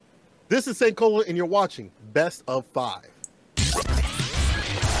This is St. Cola, and you're watching Best of 5.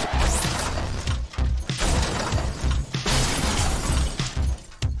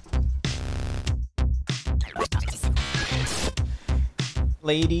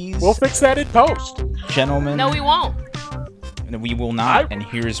 Ladies, We'll fix that in post. gentlemen. No, we won't. We will not, and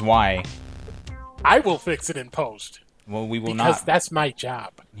here's why. I will fix it in post. Well, we will because not. that's my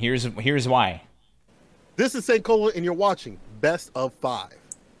job. Here's why. This is St. Cola, and you're watching Best of 5.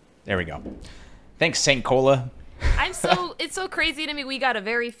 There we go. Thanks, St. Cola. It's so crazy to me. We got a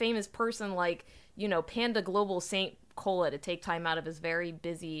very famous person like, Panda Global St. Cola to take time out of his very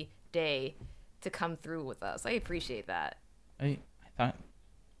busy day to come through with us. I appreciate that. I thought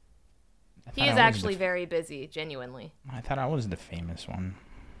He is actually very busy, genuinely. I thought I was the famous one.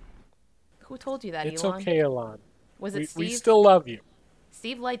 Who told you that, It's Elon? okay, Elon. Was it Steve? We still love you.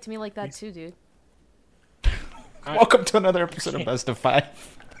 Steve lied to me like that too, dude. Welcome to another episode of Best of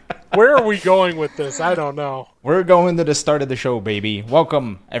 5. Where are we going with this? I don't know. We're going to the start of the show, baby.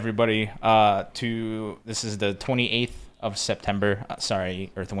 Welcome, everybody, this is the 28th of September.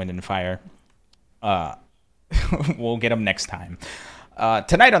 Sorry, Earth, Wind, and Fire. We'll get them next time.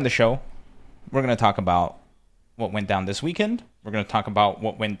 Tonight on the show, we're going to talk about what went down this weekend. We're going to talk about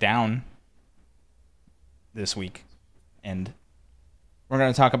what went down this week. And we're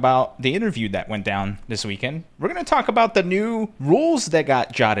going to talk about the interview that went down this weekend. We're going to talk about the new rules that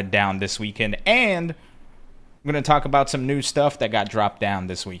got jotted down this weekend. And we're going to talk about some new stuff that got dropped down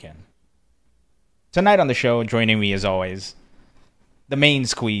this weekend. Tonight on the show, joining me as always, the main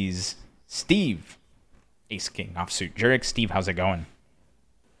squeeze, Steve, Ace King, Offsuit Jurek. Steve, how's it going?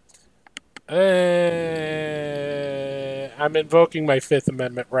 I'm invoking my Fifth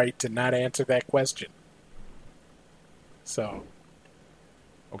Amendment right to not answer that question. So,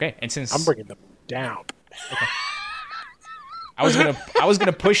 Okay, and since I'm bringing them down. Okay. I was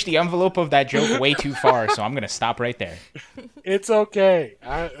gonna push the envelope of that joke way too far, so I'm gonna stop right there. It's okay.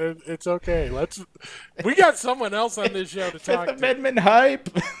 It's okay. We got someone else on this show to talk Fifth to. Amendment hype.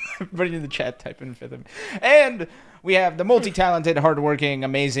 Everybody in the chat type in Fifth Amendment. And we have the multi-talented, hardworking,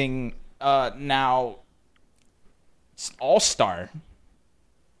 amazing, now all-star,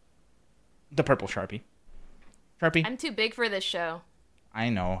 the Purple Sharpie. Sharpie. I'm too big for this show. I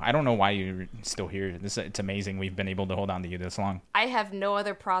know. I don't know why you're still here. It's amazing we've been able to hold on to you this long. I have no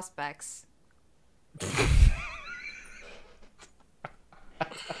other prospects.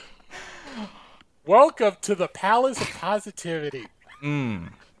 Welcome to the Palace of Positivity. You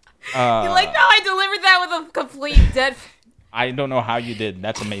like how I delivered that with a complete dead... I don't know how you did.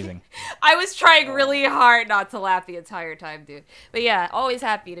 That's amazing. I was trying really hard not to laugh the entire time, dude. But yeah, always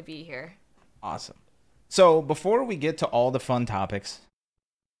happy to be here. Awesome. So before we get to all the fun topics,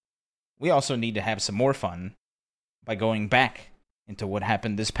 we also need to have some more fun by going back into what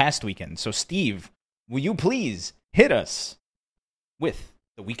happened this past weekend. So Steve, will you please hit us with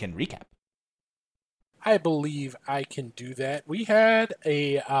the weekend recap? I believe I can do that. We had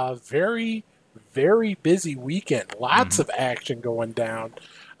a very, very busy weekend. Lots of action going down.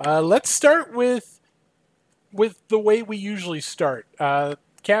 Let's start with the way we usually start.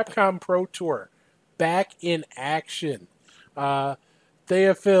 Capcom Pro Tour, back in action.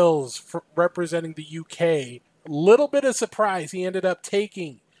 Theophils representing the UK. Little bit of surprise. He ended up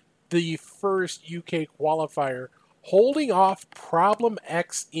taking the first UK qualifier, holding off Problem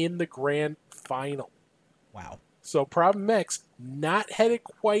X in the grand final. Wow. So Problem X not headed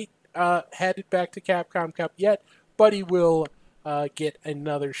back to Capcom Cup yet, but he will get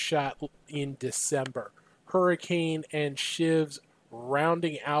another shot in December. Hurricane and Shivs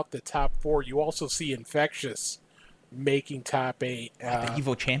rounding out the top 4. You also see Infectious making top 8. The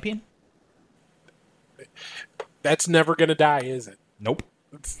Evo champion? That's never going to die, is it? Nope.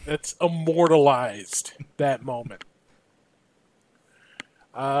 That's immortalized, that moment.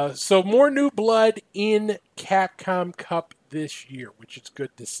 So more new blood in Capcom Cup this year, which is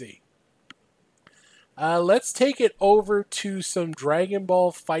good to see. Let's take it over to some Dragon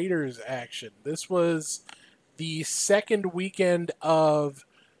Ball FighterZ action. This was the second weekend of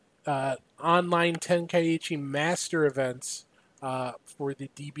online Tenkaichi Master events for the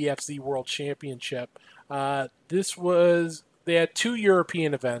DBFZ World Championship. They had 2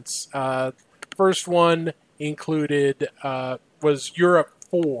 European events. First one included was Europe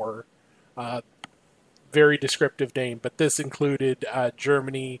 4, very descriptive name, but this included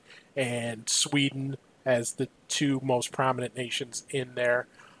Germany and Sweden as the 2 most prominent nations in there.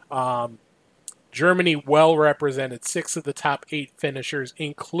 Germany well represented, 6 of the top 8 finishers,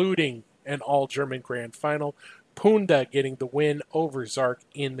 including an all-German grand final. Punda getting the win over Zark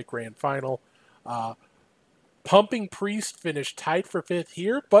in the grand final. Pumping Priest finished tied for 5th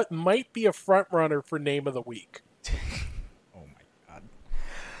here, but might be a front runner for Name of the Week. Oh my god.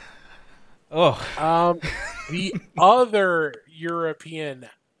 Oh. The other European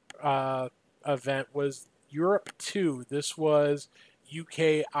event was Europe 2. This was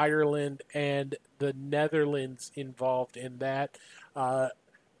UK, Ireland, and the Netherlands involved in that.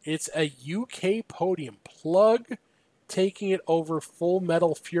 It's a UK podium. Plug taking it over Full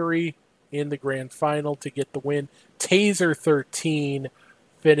Metal Fury in the grand final to get the win. Taser 13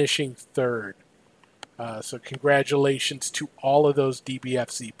 finishing 3rd. So congratulations to all of those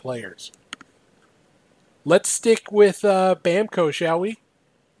DBFC players. Let's stick with Bamco, shall we?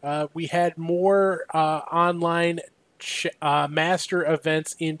 We had more online master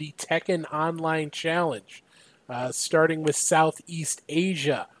events in the Tekken Online Challenge, starting with Southeast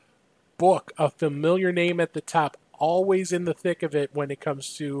Asia. Book, a familiar name at the top, always in the thick of it when it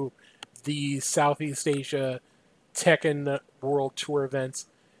comes to the Southeast Asia Tekken World Tour events.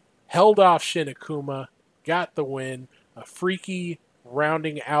 Held off Shin Akuma, got the win. A Freaky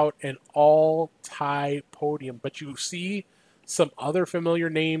rounding out an all-tie podium. But you see some other familiar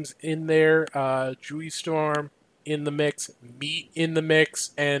names in there. Jui Storm in the mix, Meat in the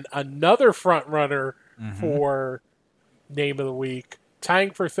mix, and another front runner for Name of the Week.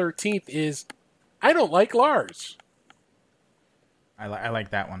 Tying for 13th is I Don't Like Lars. I like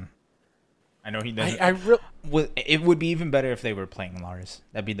that one. I know he doesn't. It would be even better if they were playing Lars.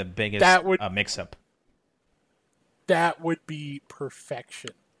 That'd be the biggest mix-up. That would be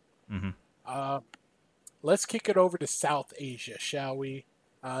perfection. Let's kick it over to South Asia, shall we?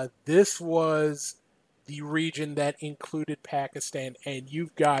 This was the region that included Pakistan, and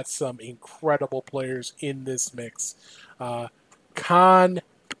you've got some incredible players in this mix. Khan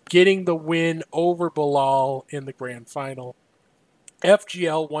getting the win over Bilal in the grand final.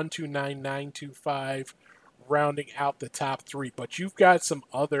 FGL 129925 rounding out the top 3. But you've got some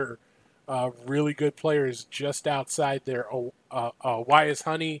other really good players just outside there. Wyas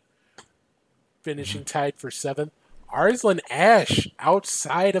Honey finishing tied for 7th. Arslan Ash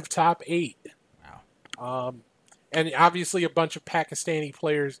outside of top 8. Wow. And obviously a bunch of Pakistani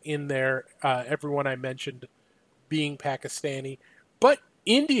players in there. Everyone I mentioned being Pakistani. But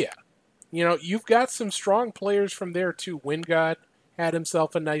India, you've got some strong players from there too. Wingod had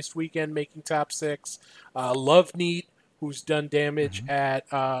himself a nice weekend making top 6. Love Need, who's done damage at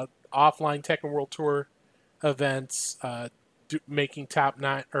offline Tekken World Tour events, making top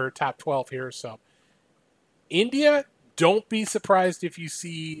 9 or top 12 here. So India, don't be surprised if you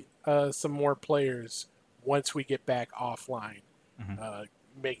see some more players once we get back offline,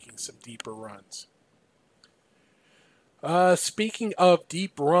 making some deeper runs. Speaking of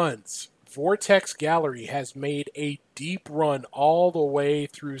deep runs, Vortex Gallery has made a deep run all the way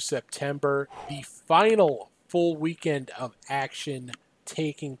through September. The final full weekend of action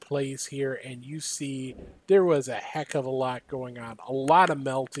taking place here, and you see there was a heck of a lot going on. A lot of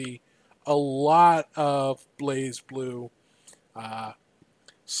Melty, a lot of Blaze Blue.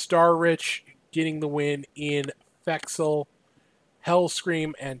 Starrich getting the win in Fexel.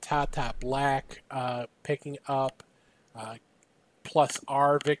 Hellscream and Tata Black picking up plus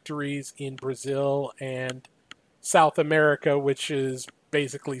R victories in Brazil and South America, which is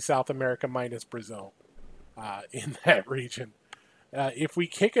basically South America minus Brazil in that region. If we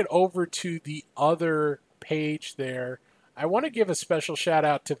kick it over to the other page there, I want to give a special shout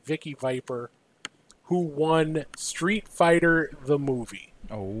out to Vicky Viper, who won Street Fighter the movie.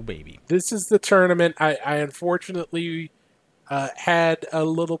 Oh, baby. This is the tournament. I unfortunately had a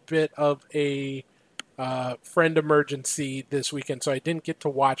little bit of a friend emergency this weekend, so I didn't get to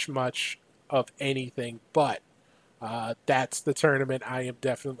watch much of anything, but that's the tournament I am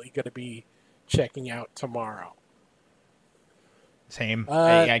definitely going to be checking out tomorrow. Same.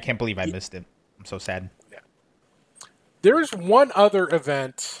 I can't believe I missed it. I'm so sad. Yeah. There's one other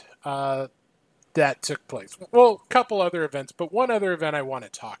event that took place. Well, a couple other events, but one other event I want to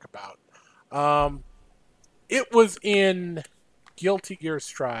talk about. It was in Guilty Gear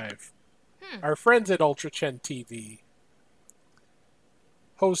Strive. Our friends at Ultra Chen TV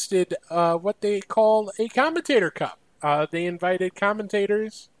hosted what they call a commentator cup. They invited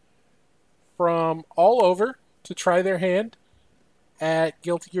commentators from all over to try their hand at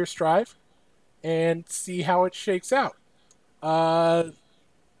Guilty Gear Strive and see how it shakes out.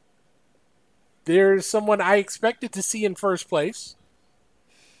 There's someone I expected to see in first place.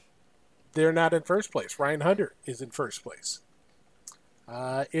 They're not in first place. Ryan Hunter is in first place.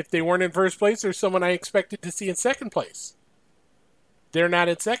 If they weren't in first place, there's someone I expected to see in second place. They're not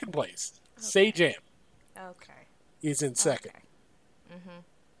in second place. Okay. Sajam is in second.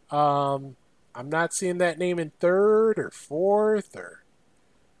 Okay. I'm not seeing that name in third or fourth or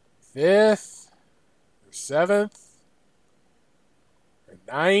fifth or seventh or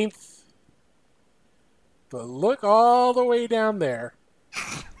ninth. But look all the way down there.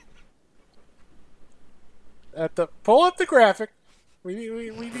 Pull up the graphic. We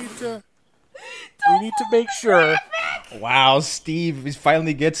need to make sure. Wow, Steve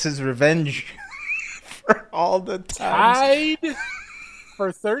finally gets his revenge for all the times. Tied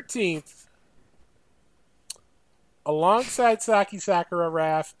for 13th, alongside Saki Sakura,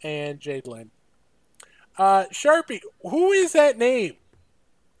 Raph, and Jadelyn. Sharpie, who is that name?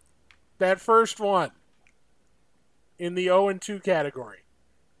 That first one in the 0-2 category.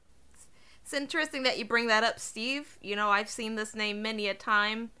 It's interesting that you bring that up, Steve. You know, I've seen this name many a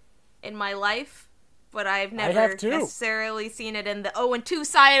time in my life, but I've never necessarily seen it in the 0-2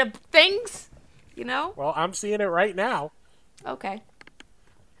 side of things. You know? Well, I'm seeing it right now. Okay.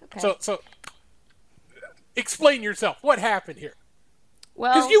 So explain yourself. What happened here?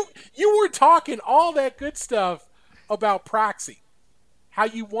 Well, because you were talking all that good stuff about Proxy, how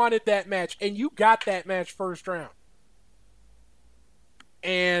you wanted that match, and you got that match first round.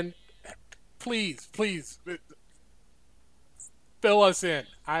 And please, fill us in.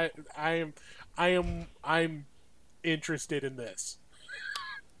 I'm interested in this.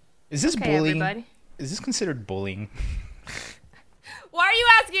 Is this okay, bullying? Everybody. Is this considered bullying? Why are you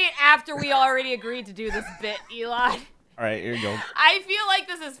asking after we already agreed to do this bit, Elon? All right, here you go. I feel like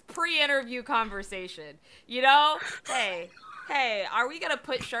this is pre-interview conversation. You know? Hey, are we going to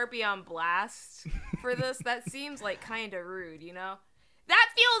put Sharpie on blast for this? That seems like kind of rude, you know? That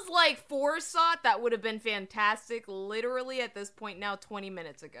feels like forethought. That would have been fantastic literally at this point now 20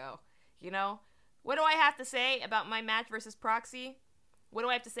 minutes ago. You know? What do I have to say about my match versus Proxy? What do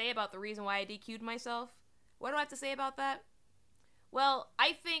I have to say about the reason why I DQ'd myself? What do I have to say about that? Well,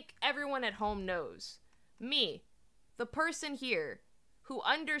 I think everyone at home knows. Me, the person here who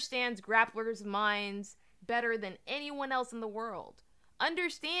understands grapplers' minds better than anyone else in the world,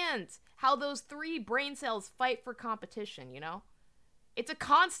 understands how those 3 brain cells fight for competition, you know? It's a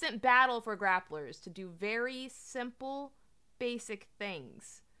constant battle for grapplers to do very simple, basic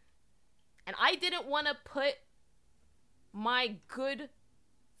things. And I didn't want to put my good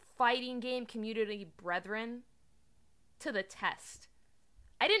fighting game community brethren to the test.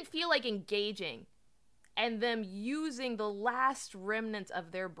 I didn't feel like engaging and them using the last remnants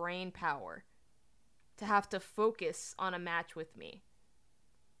of their brain power to have to focus on a match with me.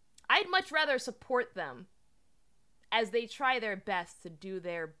 I'd much rather support them as they try their best to do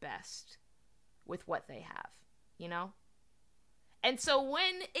their best with what they have, you know? And so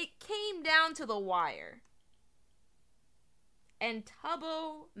when it came down to the wire, and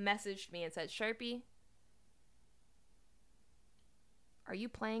Tubbo messaged me and said, Sharpie, are you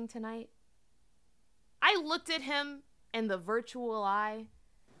playing tonight? I looked at him in the virtual eye,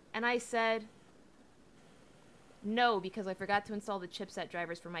 and I said, no, because I forgot to install the chipset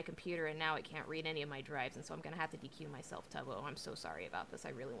drivers for my computer, and now it can't read any of my drives, and so I'm going to have to DQ myself, Tubbo. I'm so sorry about this. I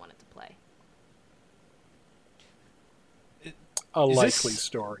really wanted to play. A likely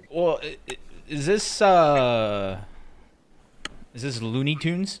story. Well, is this Looney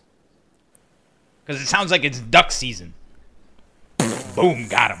Tunes? Because it sounds like it's duck season. Boom,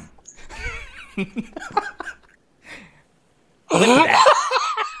 got him. Look at that.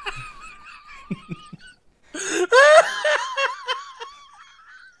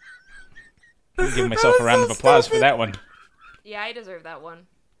 I'm giving myself a round of applause for that one. Yeah, I deserve that one.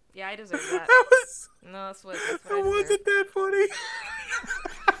 Yeah, I deserve that. No, that's what That wasn't that funny.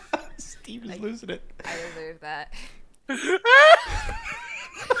 Steve is losing it. I deserve that.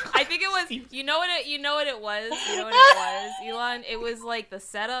 I think it was. You know what it was, Elon. It was like the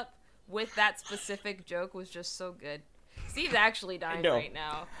setup with that specific joke was just so good. Steve's actually dying right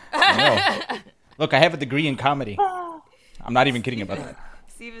now. I know. Look, I have a degree in comedy. I'm not even kidding about that.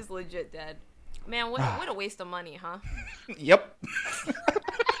 Steve is legit dead. Man, what a waste of money, huh? Yep.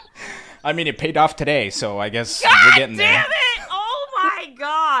 I mean, it paid off today, so I guess God we're getting there. Damn it! Oh my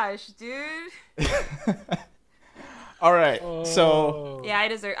gosh, dude. All right, so yeah, I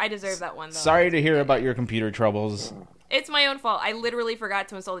deserve that one. Though. Sorry to hear about your computer troubles. It's my own fault. I literally forgot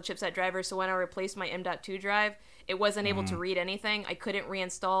to install the chipset driver, so when I replaced my M.2 drive, it wasn't able to read anything. I couldn't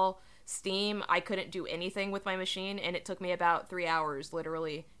reinstall Steam. I couldn't do anything with my machine, and it took me about 3 hours,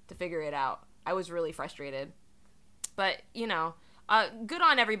 literally, to figure it out. I was really frustrated. But, you know, good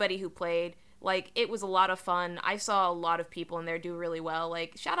on everybody who played. Like, it was a lot of fun. I saw a lot of people in there do really well.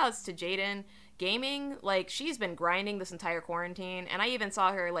 Like, shout-outs to Jaden Gaming. Like, she's been grinding this entire quarantine, and I even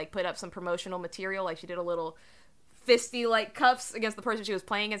saw her, like, put up some promotional material. Like, she did a little fisty like cuffs against the person she was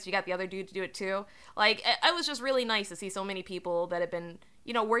playing against. You got the other dude to do it too. Like, it was just really nice to see so many people that have been,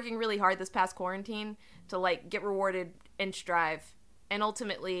 you know, working really hard this past quarantine to like get rewarded in Strive, and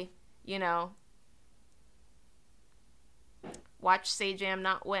ultimately, you know, watch Sajam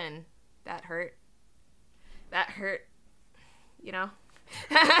not win. That hurt. That hurt. You know.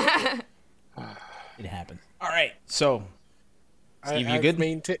 It happened. All right, so Steve, you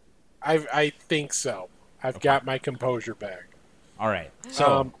good? I think so. I've got my composure back. All right.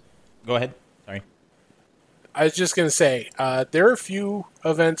 So, go ahead. Sorry. I was just going to say, there are a few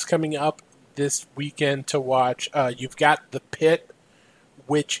events coming up this weekend to watch. You've got the Pit,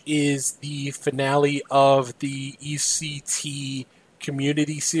 which is the finale of the ECT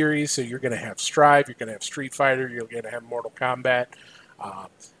Community Series. So you're going to have Strive, you're going to have Street Fighter, you're going to have Mortal Kombat.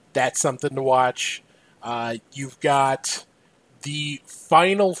 That's something to watch. You've got the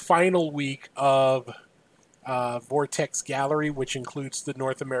final week of Vortex Gallery, which includes the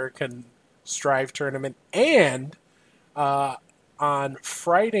North American Strive tournament, and on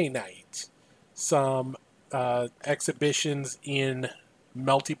Friday night, some exhibitions in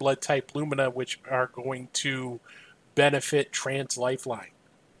Melty Blood Type Lumina, which are going to benefit Trans Lifeline.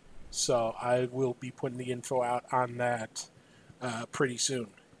 So I will be putting the info out on that pretty soon.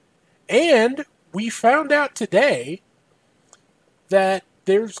 And we found out today that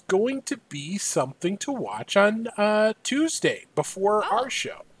there's going to be something to watch on Tuesday before our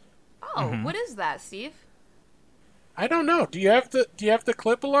show. Oh, what is that, Steve? I don't know. Do you have the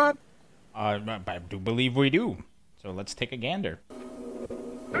clip, Alon? I do believe we do. So let's take a gander.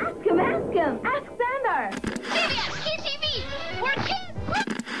 Ask him. Ask Xander. CBS, ETV, we're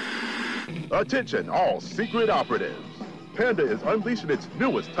kids. Attention, all secret operatives. Panda is unleashing its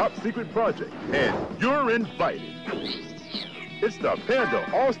newest top secret project, and you're invited. It's the Panda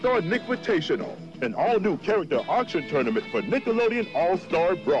All-Star Nickvitational, an all-new character auction tournament for Nickelodeon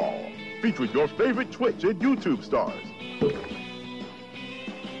All-Star Brawl, featuring your favorite Twitch and YouTube stars.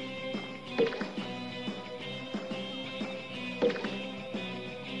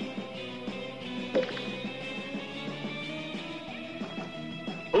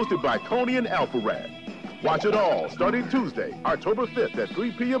 Hosted by Coney and Alpharad. Watch it all starting Tuesday, October 5th at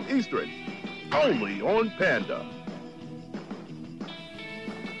 3 p.m. Eastern, only on Panda.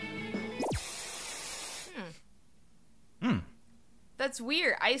 That's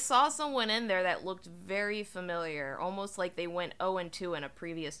weird. I saw someone in there that looked very familiar, almost like they went 0-2 in a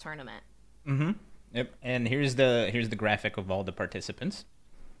previous tournament. Mm-hmm. Yep. And here's the graphic of all the participants.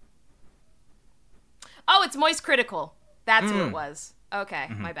 Oh, it's Moist Critical. That's who it was. Okay,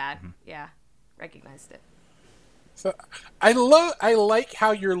 my bad. Yeah, recognized it. So I like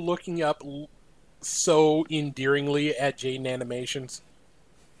how you're looking up so endearingly at Jaden Animations.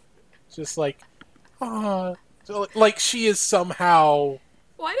 Just like, so like she is somehow.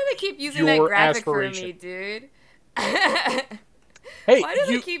 Why do they keep using that graphic for me, dude? Hey, why do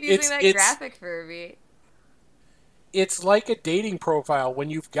they keep using that graphic for me? It's like a dating profile. When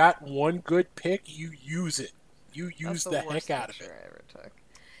you've got one good pick, you use it. You use the heck out of it. I ever took.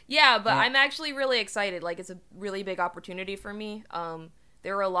 Yeah, but I'm actually really excited. Like, it's a really big opportunity for me.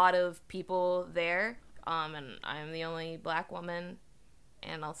 There were a lot of people there, and I'm the only black woman,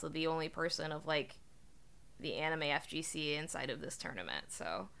 and also the only person of, like, the anime FGC inside of this tournament.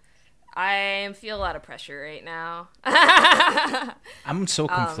 So I feel a lot of pressure right now. I'm so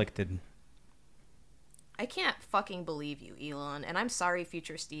conflicted. I can't fucking believe you, Elon, and I'm sorry,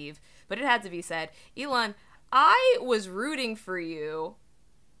 future Steve, but it had to be said. Elon, I was rooting for you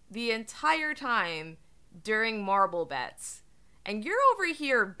the entire time during marble bets, and you're over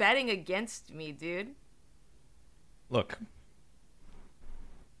here betting against me, dude. Look,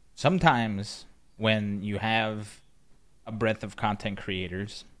 sometimes when you have a breadth of content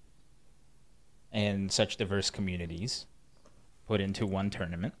creators and such diverse communities put into one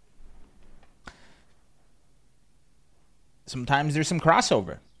tournament, sometimes there's some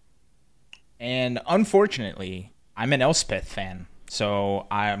crossover. And unfortunately, I'm an Elspeth fan, so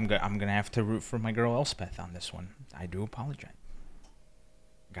I'm gonna have to root for my girl Elspeth on this one. I do apologize.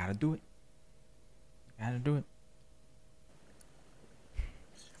 Gotta do it.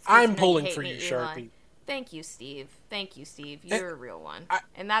 I'm pulling for you, Sharpie. Thank you, Steve. You're a real one,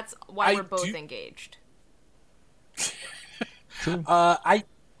 and that's why we're both engaged. True. I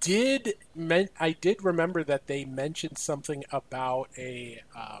did remember that they mentioned something about a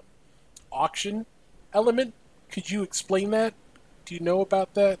auction element. Could you explain that? Do you know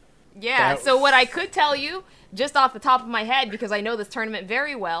about that? Yeah, so what I could tell you, just off the top of my head, because I know this tournament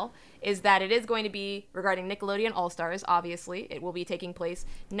very well, is that it is going to be regarding Nickelodeon All-Stars, obviously. It will be taking place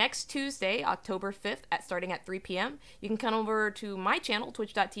next Tuesday, October 5th, starting at 3 p.m. You can come over to my channel,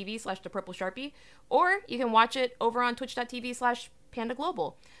 twitch.tv/thepurplesharpie, or you can watch it over on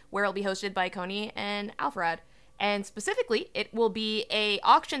twitch.tv/pandaglobal, where it'll be hosted by Coney and Alfred. And specifically, it will be a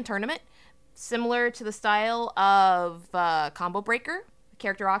auction tournament, similar to the style of Combo Breaker,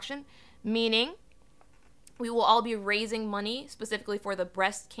 character auction, meaning we will all be raising money specifically for the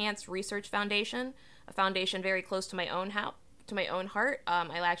Breast Cancer Research Foundation, a foundation very close to my own heart.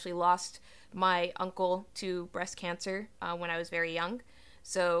 I actually lost my uncle to breast cancer when I was very young.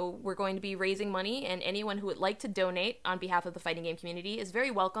 So we're going to be raising money, and anyone who would like to donate on behalf of the fighting game community is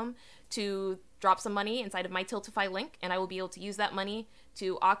very welcome to drop some money inside of my Tiltify link, and I will be able to use that money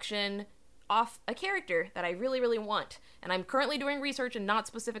to auction off a character that I really, really want. And I'm currently doing research and not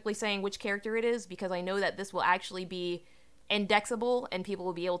specifically saying which character it is, because I know that this will actually be indexable and people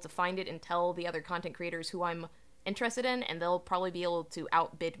will be able to find it and tell the other content creators who I'm interested in, and they'll probably be able to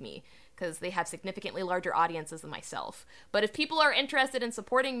outbid me because they have significantly larger audiences than myself. But if people are interested in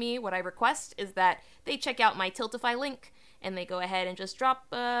supporting me, what I request is that they check out my Tiltify link and they go ahead and just drop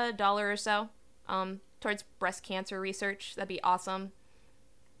 $1 or so towards breast cancer research. That'd be awesome.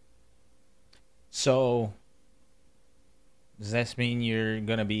 So, does this mean you're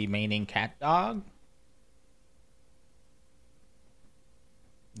gonna be maining Cat Dog?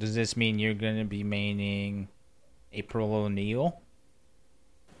 Does this mean you're gonna be maining April O'Neil?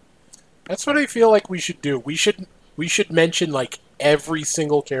 That's what I feel like we should do. We should mention like every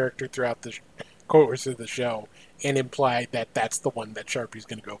single character throughout the course of the show and imply that that's the one that Sharpie's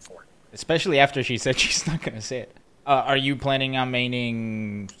going to go for. Especially after she said she's not gonna say it. Are you planning on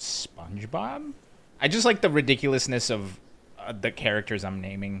maining SpongeBob? I just like the ridiculousness of the characters I'm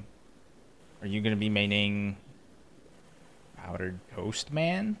naming. Are you gonna be maining Powdered Toast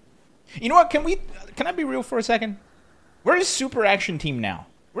Man? You know what? Can I be real for a second? Where's Super Action Team now?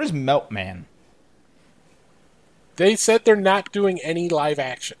 Where's Meltman? They said they're not doing any live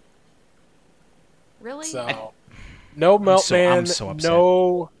action. Really? So, no Meltman, I'm so upset.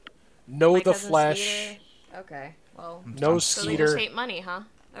 no My The cousin Flesh, Skeeter? Okay, well, no so they Skeeter. just hate money, huh?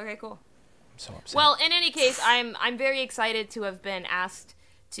 Okay, cool. I'm so upset. Well, in any case, I'm very excited to have been asked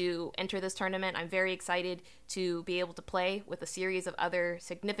to enter this tournament. I'm very excited to be able to play with a series of other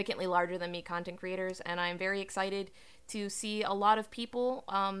significantly larger than me content creators, and I'm very excited to see a lot of people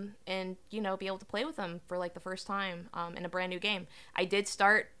and be able to play with them for like the first time in a brand new game. I did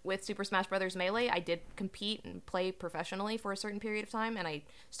start with Super Smash Bros. Melee. I did compete and play professionally for a certain period of time, and I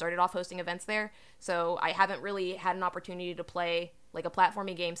started off hosting events there. So I haven't really had an opportunity to play like a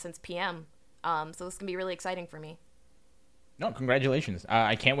platforming game since PM. So this can be really exciting for me. No, congratulations.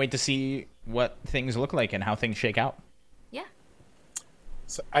 I can't wait to see what things look like and how things shake out. Yeah.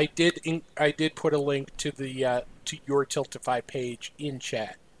 So I did put a link to the to your Tiltify page in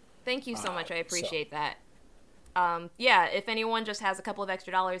chat. Thank you so much. I appreciate that. Yeah, if anyone just has a couple of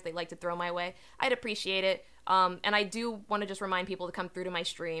extra dollars they'd like to throw my way, I'd appreciate it. And I do want to just remind people to come through to my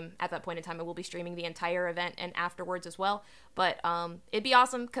stream. At that point in time, I will be streaming the entire event and afterwards as well. But it'd be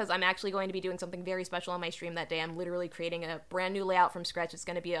awesome because I'm actually going to be doing something very special on my stream that day. I'm literally creating a brand new layout from scratch. It's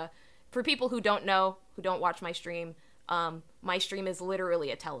going to be for people who don't know, who don't watch my stream is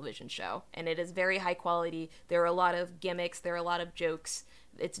literally a television show, and it is very high quality. There are a lot of gimmicks, there are a lot of jokes.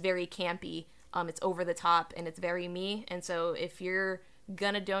 It's very campy, it's over the top, and it's very me. And so if you're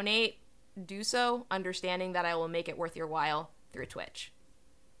gonna donate, do so understanding that I will make it worth your while through Twitch.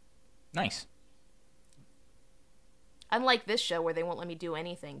 Nice. Unlike this show where they won't let me do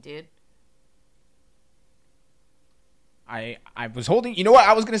anything, dude. I was holding, you know what,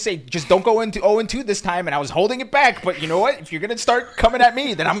 I was going to say, just don't go into 0-2 this time, and I was holding it back, but you know what, if you're going to start coming at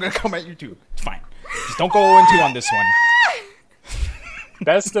me, then I'm going to come at you too. It's fine. Just don't go 0-2 on this one.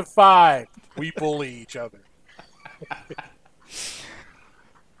 Best of 5. We bully each other.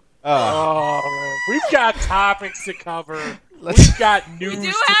 We've got topics to cover. We've got news We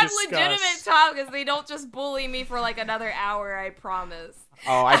do to have discuss. legitimate topics. They don't just bully me for like another hour, I promise.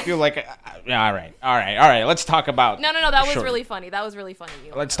 Oh, I feel like, all right. Let's talk about. No. That was Sure. really funny.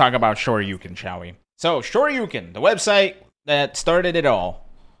 Let's talk about Shoryuken, shall we? So, Shoryuken, the website that started it all,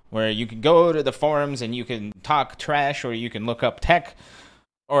 where you can go to the forums and you can talk trash, or you can look up tech,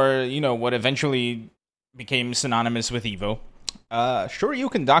 or, what eventually became synonymous with Evo.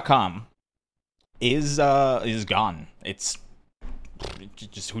 Shoryuken.com is gone. It's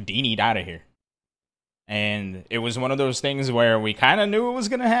just Houdini'd out of here. And it was one of those things where we kind of knew it was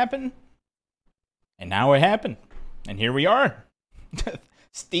going to happen. And now it happened. And here we are.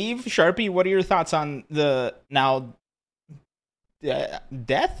 Steve, Sharpie, what are your thoughts on the now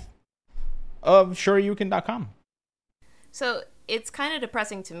death of SureYouCan.com? So it's kind of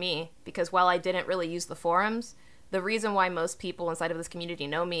depressing to me because while I didn't really use the forums, the reason why most people inside of this community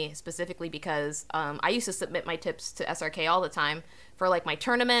know me specifically because I used to submit my tips to SRK all the time for like my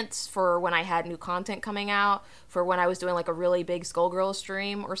tournaments, for when I had new content coming out, for when I was doing like a really big Skullgirls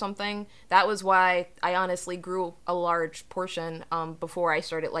stream or something. That was why I honestly grew a large portion before I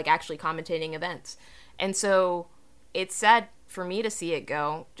started like actually commentating events. And so it's sad for me to see it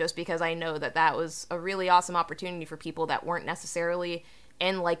go just because I know that that was a really awesome opportunity for people that weren't necessarily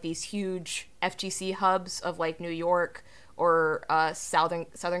in like these huge FGC hubs of like New York or Southern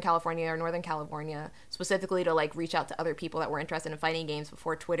California or Northern California, specifically to like reach out to other people that were interested in fighting games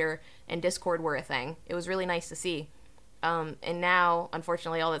before Twitter and Discord were a thing. It was really nice to see. And now,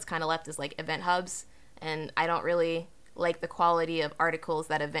 unfortunately, all that's kind of left is like event hubs, and I don't really like the quality of articles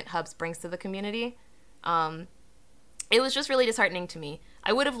that event hubs brings to the community. It was just really disheartening to me.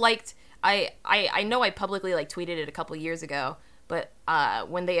 I would have liked, I know I publicly like tweeted it a couple years ago, but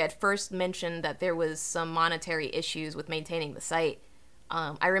when they had first mentioned that there was some monetary issues with maintaining the site,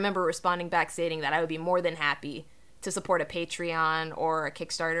 I remember responding back stating that I would be more than happy to support a Patreon or a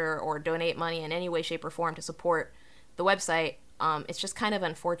Kickstarter or donate money in any way, shape, or form to support the website. It's just kind of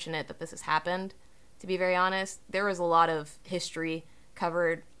unfortunate that this has happened, to be very honest. There was a lot of history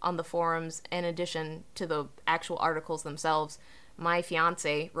covered on the forums in addition to the actual articles themselves. My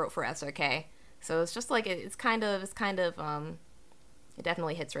fiance wrote for SRK, so it's just like it's kind of it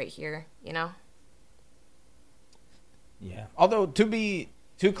definitely hits right here, you know? Yeah. Although to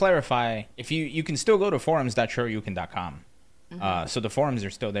clarify, if you can still go to forums.sureyoucan.com. So the forums are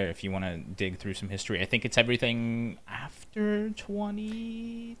still there if you want to dig through some history. I think it's everything after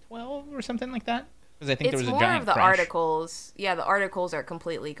 2012 or something like that. Because I think there was a giant more of the crash. Articles. Yeah, the articles are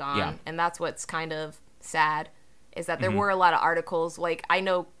completely gone, Yeah. and that's what's kind of sad, is that there were a lot of articles. Like, I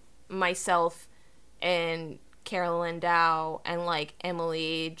know myself and Carolyn Dow and, like,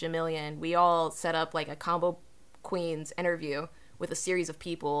 Emily Jamilian, we all set up, like, a Combo Queens interview with a series of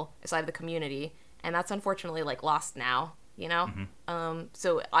people inside the community, and that's unfortunately, like, lost now, you know?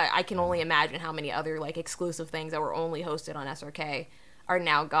 So I can only imagine how many other, like, exclusive things that were only hosted on SRK are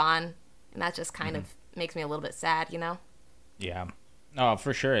now gone. And that just kind of makes me a little bit sad, you know? Yeah. No,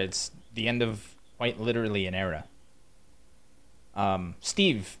 for sure. It's the end of quite literally an era.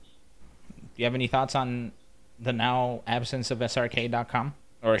 Steve, do you have any thoughts on the now absence of SRK.com?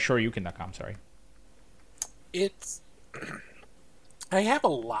 Or SureYouCan.com, sorry. I have a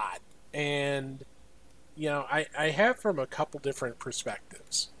lot. And, you know, I have from a couple different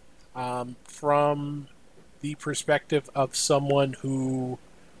perspectives. From the perspective of someone who,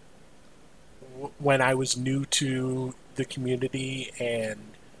 when I was new to the community and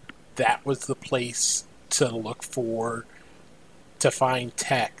that was the place to look for, to find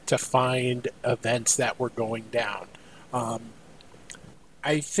tech, to find events that were going down.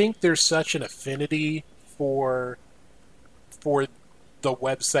 I think there's such an affinity for the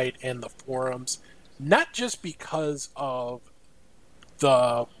website and the forums, not just because of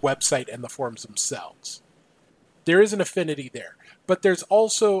the website and the forums themselves. There is an affinity there. But there's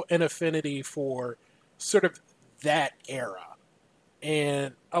also an affinity for sort of that era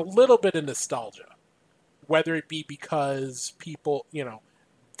and a little bit of nostalgia, whether it be because people, you know,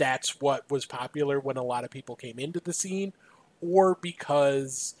 that's what was popular when a lot of people came into the scene, or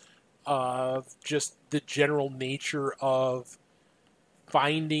because of just the general nature of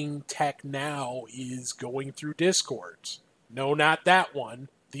finding tech now is going through Discords. No, not that one,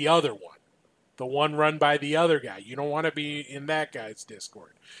 the other one. The one run by the other guy. You don't want to be in that guy's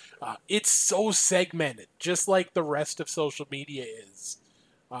Discord. It's so segmented, just like the rest of social media is.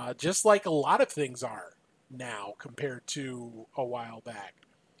 Just like a lot of things are now compared to a while back.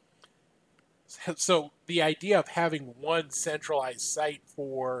 So the idea of having one centralized site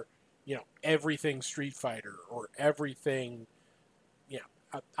for, you know, everything Street Fighter or everything, you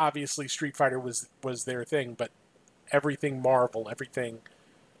know, obviously Street Fighter was their thing, but everything Marvel, everything...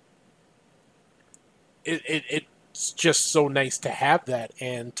 It's just so nice to have that,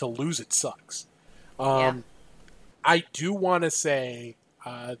 and to lose it sucks. I do want to say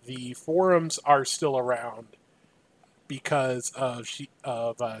the forums are still around because of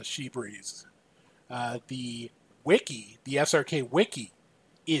Sheebreeze. The wiki, the SRK wiki,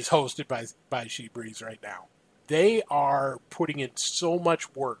 is hosted by Sheebreeze right now. They are putting in so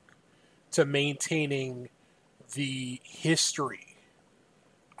much work to maintaining the history,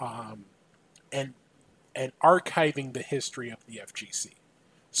 and archiving the history of the FGC.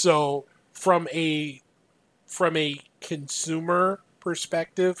 So from a consumer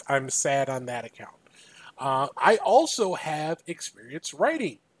perspective, I'm sad on that account. I also have experience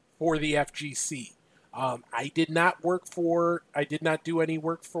writing for the FGC. I did not do any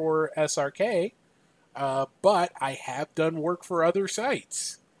work for SRK, but I have done work for other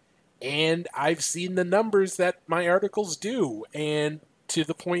sites. And I've seen the numbers that my articles do, and to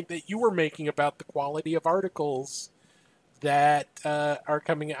the point that you were making about the quality of articles that are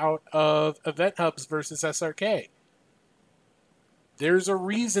coming out of Event Hubs versus SRK. There's a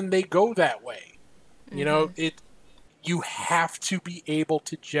reason they go that way. Mm-hmm. You know, you have to be able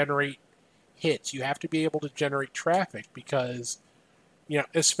to generate hits. You have to be able to generate traffic because, you know,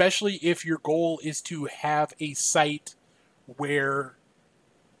 especially if your goal is to have a site where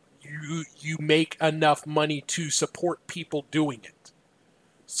you make enough money to support people doing it.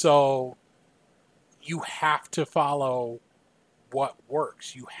 So you have to follow what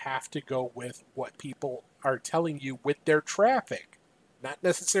works. You have to go with what people are telling you with their traffic. Not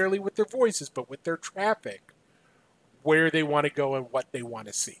necessarily with their voices, but with their traffic, where they want to go and what they want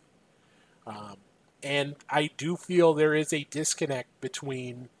to see. And I do feel there is a disconnect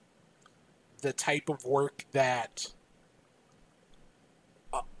between the type of work that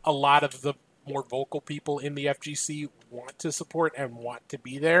a lot of the more vocal people in the FGC want to support and want to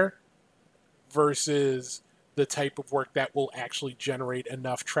be there versus the type of work that will actually generate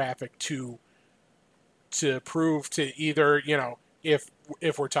enough traffic to prove to either, you know, if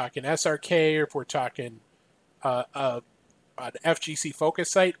we're talking SRK or if we're talking an FGC focus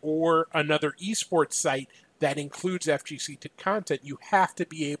site or another esports site that includes FGC content, you have to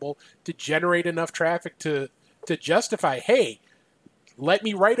be able to generate enough traffic to justify, hey, let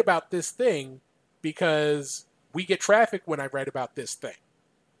me write about this thing because we get traffic when I write about this thing.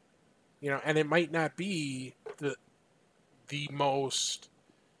 You know, and it might not be the most,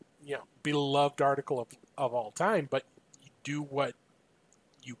 you know, beloved article of all time, but you do what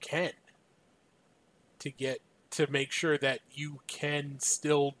you can to make sure that you can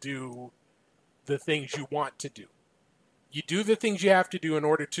still do the things you want to do. You do the things you have to do in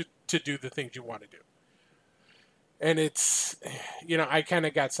order to do the things you want to do. And it's, you know, I kind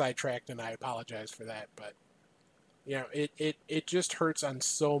of got sidetracked and I apologize for that, but you know, it just hurts on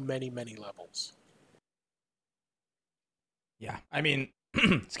so many levels. Yeah, I mean,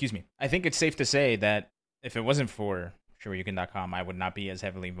 excuse me. I think it's safe to say that if it wasn't for Shoryuken.com, I would not be as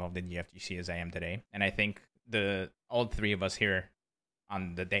heavily involved in the FGC as I am today. And I think all three of us here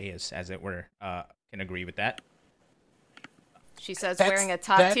on the dais, as it were, can agree with that. She says wearing a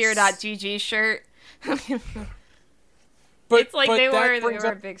toptier.gg shirt. But it's like they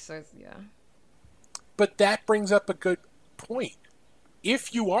were big stars, yeah. But that brings up a good point.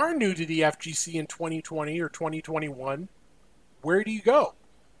 If you are new to the FGC in 2020 or 2021, where do you go?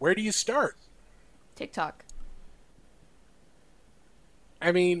 Where do you start? TikTok.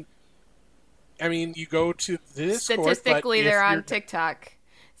 I mean, you go to this. Statistically, they're on TikTok.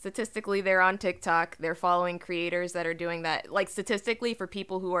 They're on TikTok. They're following creators that are doing that. Like, statistically, for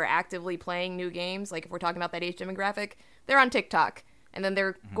people who are actively playing new games, like if we're talking about that age demographic, they're on TikTok. And then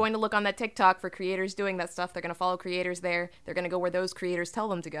they're going to look on that TikTok for creators doing that stuff. They're going to follow creators there. They're going to go where those creators tell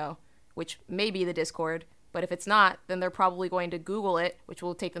them to go, which may be the Discord. But if it's not, then they're probably going to Google it, which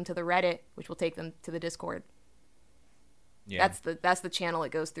will take them to the Reddit, which will take them to the Discord. Yeah. That's the channel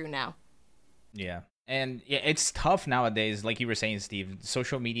it goes through now. Yeah. And yeah, it's tough nowadays. Like you were saying, Steve,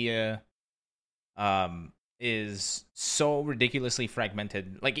 social media is so ridiculously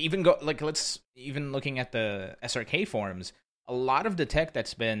fragmented. Like even looking at the SRK forums, a lot of the tech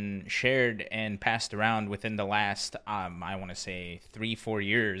that's been shared and passed around within the last, I want to say 3-4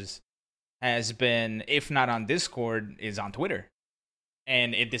 years has been, if not on Discord, is on Twitter.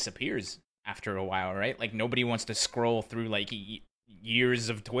 And it disappears after a while, right? Like nobody wants to scroll through like years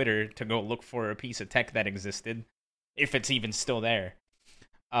of Twitter to go look for a piece of tech that existed, if it's even still there.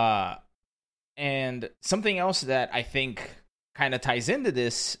 And something else that I think kind of ties into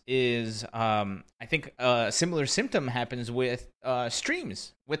this is I think a similar symptom happens with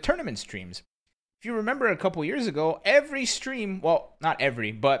streams, with tournament streams. If you remember a couple years ago, every stream, well, not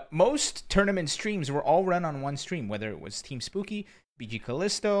every, but most tournament streams were all run on one stream, whether it was Team Spooky, BG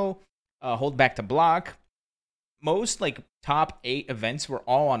Callisto, Hold Back to Block. Most like top 8 events were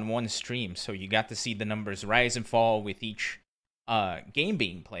all on one stream, so you got to see the numbers rise and fall with each game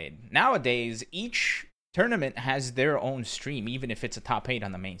being played. Nowadays, each tournament has their own stream, even if it's a top 8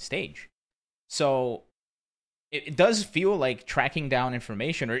 on the main stage. So it does feel like tracking down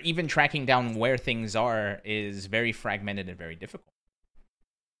information or even tracking down where things are is very fragmented and very difficult.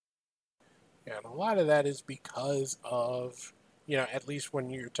 Yeah, and a lot of that is because of, you know, at least when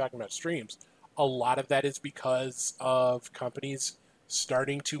you're talking about streams, a lot of that is because of companies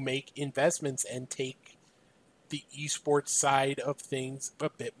starting to make investments and take the esports side of things a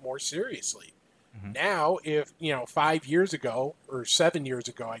bit more seriously. Now, if 5 years ago or 7 years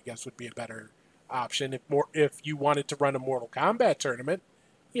ago, I guess would be a better option. If you wanted to run a Mortal Kombat tournament,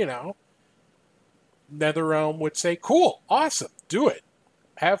 NetherRealm would say, "Cool, awesome, do it,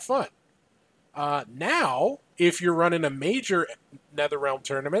 have fun." Now, if you're running a major NetherRealm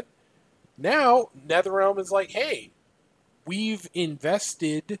tournament, now NetherRealm is like, "Hey, we've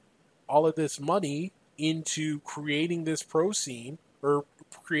invested all of this money into creating this pro scene or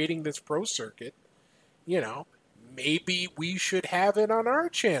creating this pro circuit. Maybe we should have it on our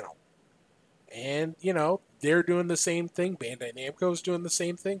channel." And, they're doing the same thing. Bandai Namco's doing the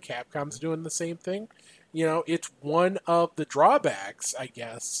same thing. Capcom's doing the same thing. It's one of the drawbacks, I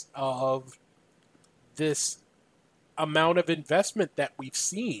guess, of this amount of investment that we've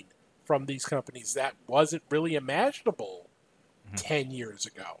seen from these companies that wasn't really imaginable 10 years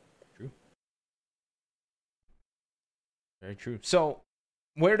ago. True. Very true. So,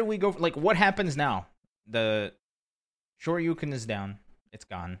 where do we go? Like, what happens now? The Shoryuken is down. It's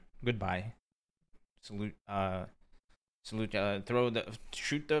gone. Goodbye. Salute.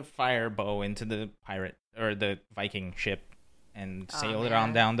 Shoot the fire bow into the pirate or the Viking ship, and sail it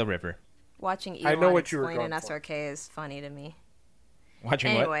on down the river. Watching I know Elon what you were explain an going for. SRK is funny to me.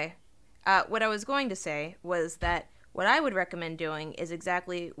 Watching Anyway, what I was going to say was that what I would recommend doing is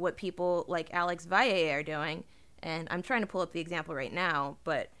exactly what people like Alex Valle are doing, and I'm trying to pull up the example right now,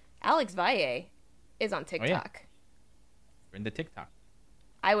 but Alex Valle is on TikTok. Oh, yeah. We're in the TikTok.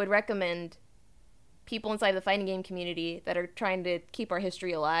 I would recommend people inside the fighting game community that are trying to keep our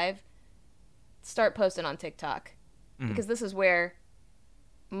history alive start posting on TikTok. Because this is where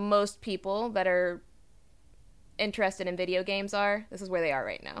most people that are interested in video games are. This is where they are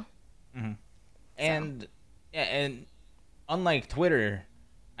right now. And unlike Twitter,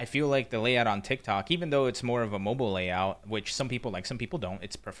 I feel like the layout on TikTok, even though it's more of a mobile layout, which some people like, some people don't,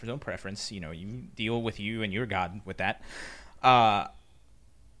 it's personal preference. You deal with you and your God with that.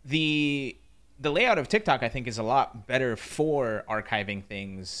 The layout of TikTok, I think, is a lot better for archiving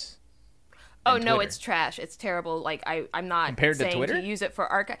things. Oh, no, Twitter. it's trash. It's terrible. Like, I'm not Compared to saying Twitter? to use it for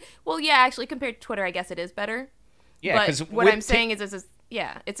archive. Well, yeah, actually, compared to Twitter, I guess it is better. Yeah, but because what I'm saying is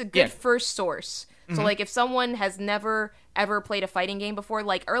it's a good first source. So, like, if someone has never, ever played a fighting game before,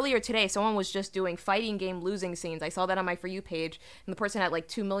 like, earlier today, someone was just doing fighting game losing scenes. I saw that on my For You page, and the person had, like,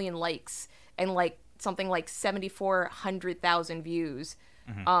 2 million likes and, like, something like 700,000 views.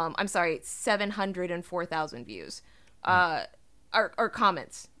 I'm sorry, 704,000 views. Or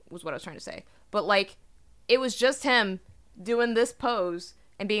comments was what I was trying to say. But, like, it was just him doing this pose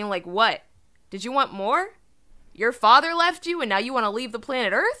and being like, "What? Did you want more? Your father left you and now you want to leave the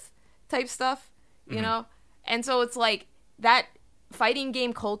planet Earth?" Type stuff, you know? And so it's like that fighting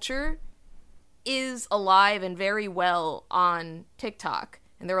game culture is alive and very well on TikTok.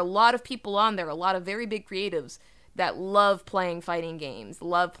 And there are a lot of people on there, a lot of very big creatives that love playing fighting games,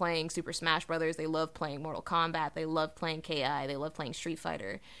 love playing Super Smash Brothers, they love playing Mortal Kombat, they love playing KI, they love playing Street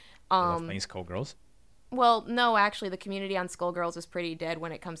Fighter. love playing Skullgirls. Well, no, actually, the community on Skullgirls is pretty dead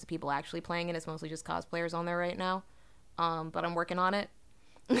when it comes to people actually playing it. It's mostly just cosplayers on there right now. But I'm working on it.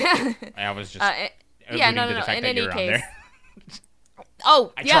 I was just yeah, no. the fact In that any you're on case, there.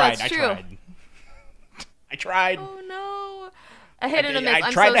 oh, I yeah, tried. that's true. I tried. Oh no, a hit and a miss. I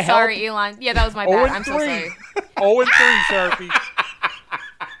I'm tried so to help. sorry, Elon. Yeah, that was my bad. I'm so sorry. 0-3, Sharpie.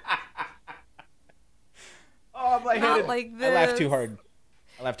 Oh, I'm like, Not like this. I laughed too hard.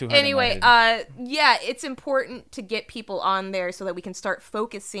 Anyway, yeah, it's important to get people on there so that we can start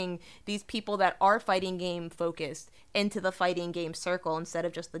focusing these people that are fighting game focused into the fighting game circle instead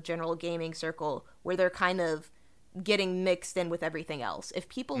of just the general gaming circle where they're kind of getting mixed in with everything else. If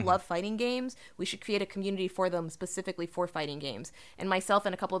people love fighting games, we should create a community for them specifically for fighting games. And myself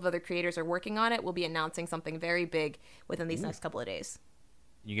and a couple of other creators are working on it. We'll be announcing something very big within these next couple of days.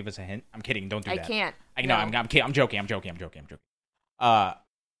 Can you give us a hint? I'm kidding. Don't do that. I can't. I know. No. I'm joking.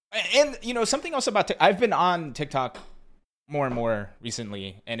 And something else about I've been on TikTok more and more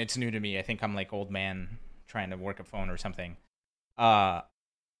recently, and it's new to me. I think I'm like old man trying to work a phone or something.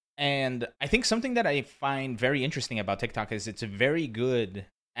 And I think something that I find very interesting about TikTok is it's very good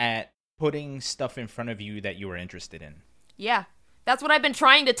at putting stuff in front of you that you are interested in. Yeah. That's what I've been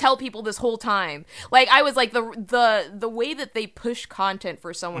trying to tell people this whole time. Like, I was like, the way that they push content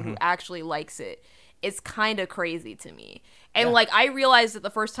for someone who actually likes it is kind of crazy to me. And, like, I realized that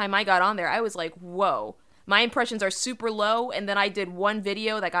the first time I got on there, I was like, whoa, my impressions are super low, and then I did one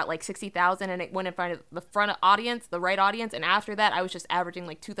video that got like 60,000, and it went in front of the audience, the right audience, and after that I was just averaging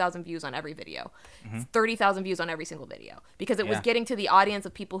like 2,000 views on every video, 30,000 views on every single video, because it was getting to the audience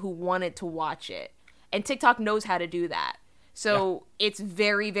of people who wanted to watch it, and TikTok knows how to do that. So it's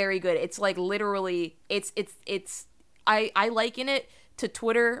very, very good. It's like literally, I liken it to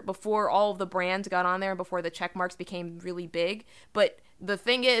Twitter before all of the brands got on there and before the check marks became really big. But the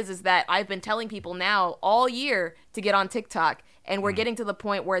thing is that I've been telling people now all year to get on TikTok, and we're getting to the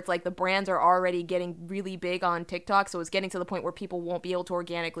point where it's like the brands are already getting really big on TikTok, so it's getting to the point where people won't be able to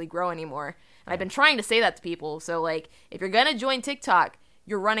organically grow anymore. And I've been trying to say that to people. So like, if you're gonna join TikTok,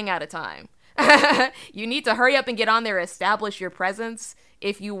 you're running out of time. You need to hurry up and get on there, establish your presence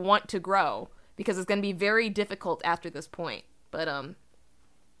if you want to grow, because it's going to be very difficult after this point. But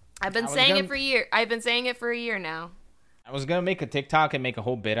I've been saying it for a year. I've been saying it for a year now. I was gonna make a TikTok and make a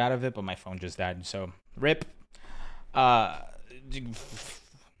whole bit out of it, but my phone just died. So rip. I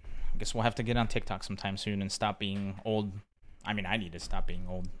guess we'll have to get on TikTok sometime soon and stop being old. I mean, I need to stop being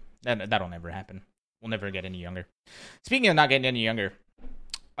old. That'll never happen. We'll never get any younger. Speaking of not getting any younger.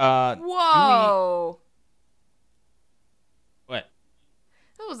 Whoa. What?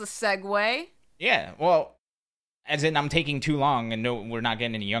 That was a segue. Yeah, well, as in I'm taking too long and no, we're not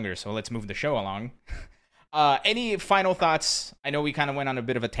getting any younger, so let's move the show along. Any final thoughts? I know we kind of went on a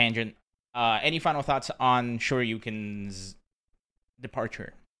bit of a tangent. Any final thoughts on Shoryuken's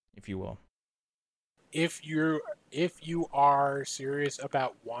departure, if you will? If you are serious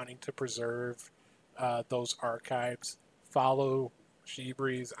about wanting to preserve those archives, follow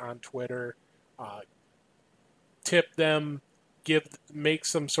Shibreeze on Twitter, tip them, make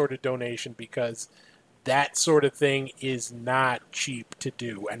some sort of donation, because that sort of thing is not cheap to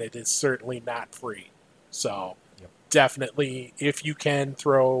do, and it is certainly not free. So definitely, if you can,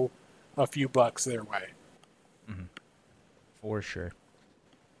 throw a few bucks their way. Mm-hmm. For sure.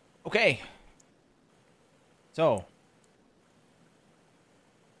 Okay. So,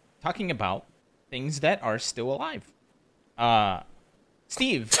 talking about things that are still alive.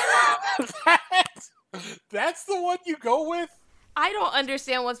 Steve. That's the one you go with? I don't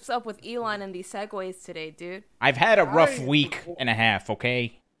understand what's up with Elon and these segues today, dude. I've had a rough week and a half,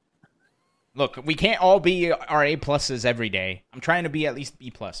 okay? Look, we can't all be our A-pluses every day. I'm trying to be at least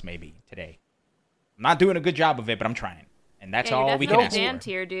B+ maybe today. I'm not doing a good job of it, but I'm trying. And that's all we can ask for.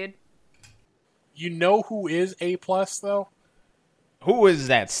 Tier, dude. You know who is A+, though? Who is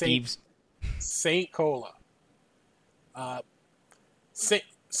that, Steve? Saint Cola.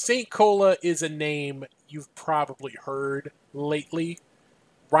 Saint Cola is a name you've probably heard lately.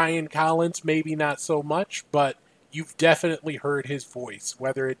 Ryan Collins, maybe not so much, but you've definitely heard his voice,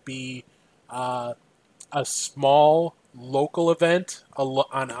 whether it be a small local event,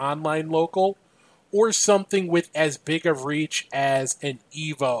 an online local, or something with as big of reach as an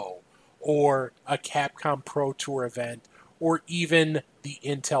EVO or a Capcom Pro Tour event, or even the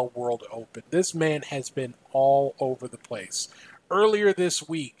Intel World Open. This man has been all over the place. Earlier this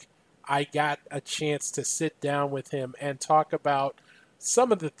week, I got a chance to sit down with him and talk about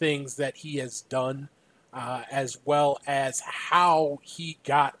some of the things that he has done, as well as how he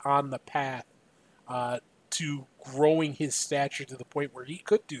got on the path to growing his stature to the point where he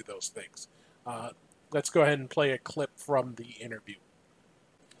could do those things. Let's go ahead and play a clip from the interview.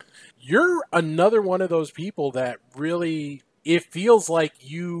 You're another one of those people that really, it feels like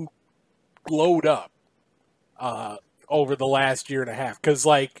you glowed up over the last year and a half. Because,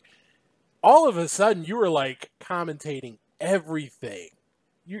 like, all of a sudden, you were, like, commentating everything.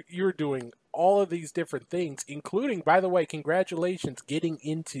 You're doing all of these different things, including, by the way, congratulations, getting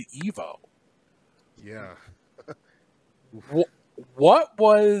into EVO. Yeah. What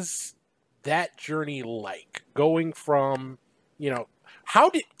was that journey like? Going from,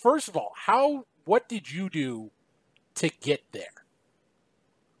 what did you do to get there?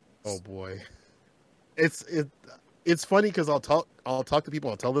 Oh boy. It's funny because I'll talk to people,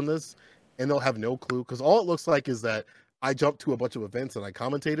 I'll tell them this, and they'll have no clue, because all it looks like is that I jumped to a bunch of events and I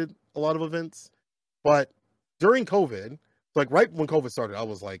commentated a lot of events. But during COVID, like right when COVID started, I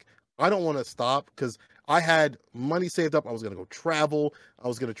was like, I don't want to stop, because I had money saved up. I was going to go travel. I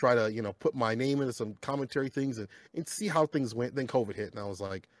was going to try to, put my name into some commentary things and see how things went. Then COVID hit, and I was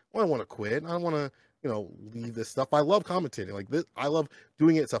like, well, I want to quit. I don't want to, leave this stuff. I love commentating like this. I love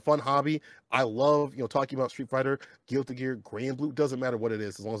doing it. It's a fun hobby. I love, talking about Street Fighter, Guilty Gear, Grand Blue. Doesn't matter what it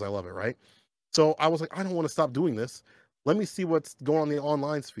is, as long as I love it, right? So I was like, I don't want to stop doing this. Let me see what's going on in the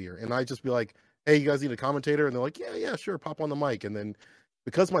online sphere. And I just be like, hey, you guys need a commentator? And they're like, yeah, sure, pop on the mic. And then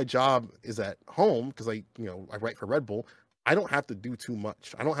because my job is at home, because I write for Red Bull, I don't have to do too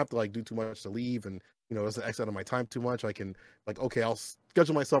much. I don't have to do too much to leave and doesn't X out of my time too much. I can like, okay, I'll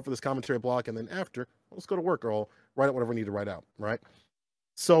schedule myself for this commentary block, and then after I'll just go to work or I'll write out whatever I need to write out. Right.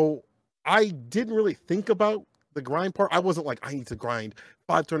 So I didn't really think about the grind part. I wasn't like, I need to grind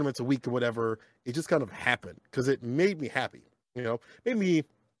 5 tournaments a week or whatever. It just kind of happened because it made me happy. Made me,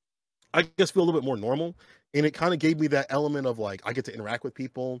 I guess, feel a little bit more normal. And it kind of gave me that element of like, I get to interact with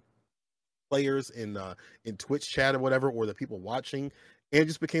people, players in Twitch chat or whatever, or the people watching. And it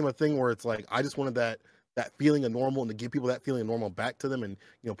just became a thing where it's like, I just wanted that feeling of normal, and to give people that feeling of normal back to them, and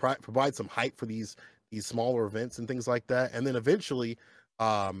provide some hype for these smaller events and things like that. And then eventually,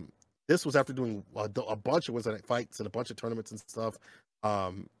 this was after doing a bunch of Wednesday night fights and a bunch of tournaments and stuff.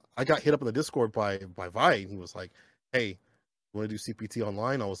 I got hit up in the Discord by Vi, and he was like, "Hey, you want to do CPT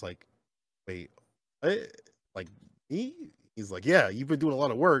online?" I was like, "Wait, like me?" He's like, "Yeah, you've been doing a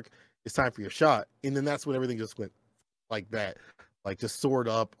lot of work. It's time for your shot." And then that's when everything just went like that, like just soared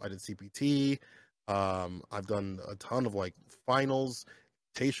up. I did CPT. I've done a ton of like finals,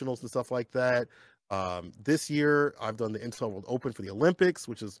 invitationals, and stuff like that. This year, I've done the Intel World Open for the Olympics,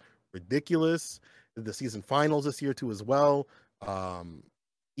 which is ridiculous. Did the season finals this year too as well.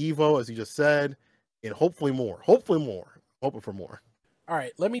 Evo, as you just said, and hopefully more. Hoping for more. All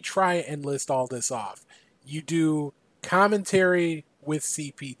right, let me try and list all this off. You do commentary with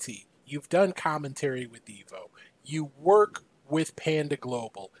CPT. You've done commentary with Evo. You work with Panda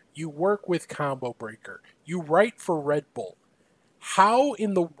Global. You work with Combo Breaker. You write for Red Bull. How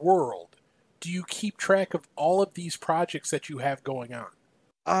in the world do you keep track of all of these projects that you have going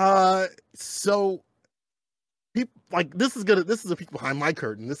on? So people like this is a peek behind my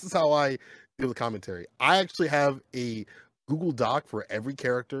curtain. This is how I do the commentary. I actually have a Google Doc for every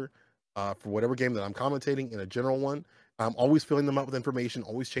character, for whatever game that I'm commentating, in a general one. I'm always filling them up with information,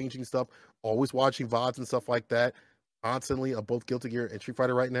 always changing stuff, always watching VODs and stuff like that, constantly of both Guilty Gear and Street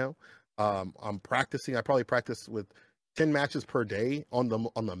Fighter right now. I'm practicing. I probably practice with 10 matches per day on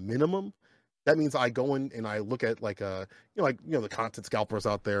the minimum. That means I go in and I look at like the content scalpers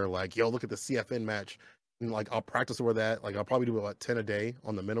out there, like, look at the CFN match, and like I'll practice over that. Like I'll probably do about 10 a day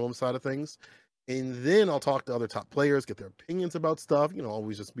on the minimum side of things. And then I'll talk to other top players, get their opinions about stuff,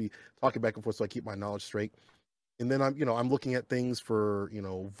 always just be talking back and forth so I keep my knowledge straight. And then I'm looking at things for,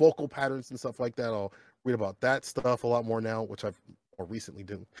 vocal patterns and stuff like that. I'll read about that stuff a lot more now, which I've more recently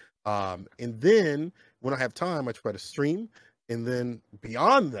done. And then when I have time, I try to stream. And then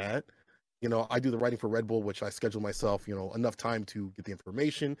beyond that, I do the writing for Red Bull, which I schedule myself, enough time to get the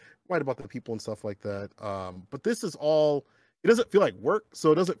information, write about the people and stuff like that. But this is all, it doesn't feel like work.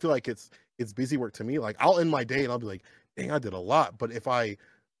 So it doesn't feel like it's busy work to me. Like I'll end my day and I'll be like, dang, I did a lot. But if I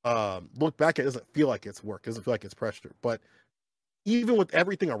look back, it doesn't feel like it's work. It doesn't feel like it's pressure. But even with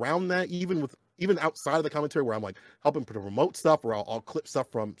everything around that, even outside of the commentary where I'm like helping promote stuff, or I'll clip stuff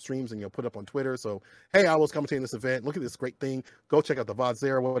from streams and put up on Twitter. So, hey, I was commentating this event. Look at this great thing. Go check out the VODs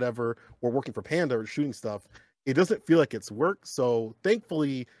there or whatever. We're working for Panda or shooting stuff. It doesn't feel like it's work. So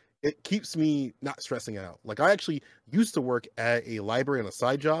thankfully, it keeps me not stressing out. Like I actually used to work at a library on a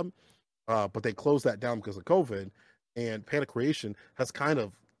side job, but they closed that down because of COVID, and Panda Creation has kind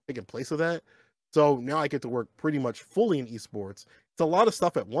of taken place of that. So now I get to work pretty much fully in esports. It's a lot of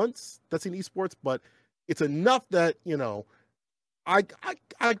stuff at once that's in esports, but it's enough that,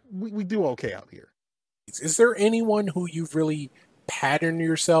 we do okay out here. Is there anyone who you've really patterned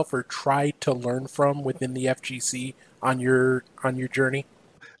yourself or tried to learn from within the FGC on your journey?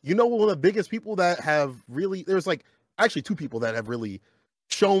 One of the biggest people that have really, there's like actually 2 people that have really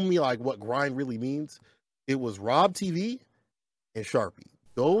shown me like what grind really means. It was Rob TV and Sharpie.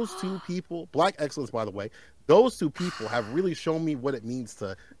 Those 2 people, Black Excellence, by the way, those 2 people have really shown me what it means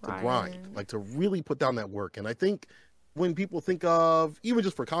to grind, like to really put down that work. And I think when people think of, even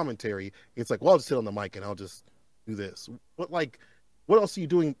just for commentary, it's like, well, I'll just sit on the mic and I'll just do this. But like, what else are you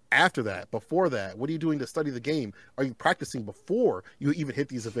doing after that, before that? What are you doing to study the game? Are you practicing before you even hit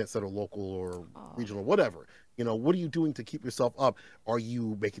these events that are local or regional, whatever? What are you doing to keep yourself up? Are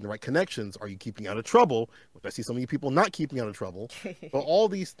you making the right connections? Are you keeping out of trouble? Which I see some of you people not keeping out of trouble. But all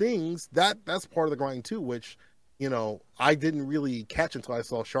these things, that's part of the grind too, which, I didn't really catch until I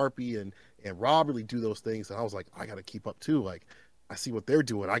saw Sharpie and Rob really do those things. And I was like, I got to keep up too. Like, I see what they're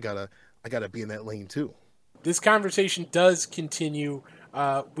doing. I gotta be in that lane too. This conversation does continue.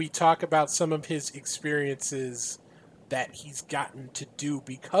 We talk about some of his experiences that he's gotten to do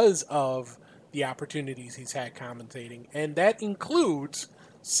because of the opportunities he's had commentating. And that includes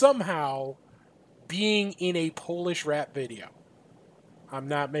somehow being in a Polish rap video. I'm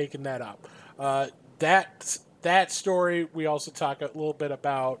not making that up. That story, we also talk a little bit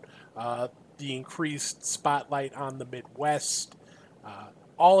about the increased spotlight on the Midwest.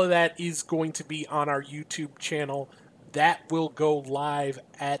 all of that is going to be on our YouTube channel. That will go live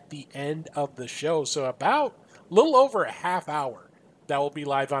at the end of the show. So about a little over a half hour. That will be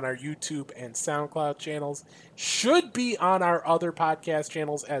live on our YouTube and SoundCloud channels. Should be on our other podcast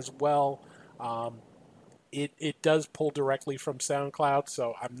channels as well. It does pull directly from SoundCloud,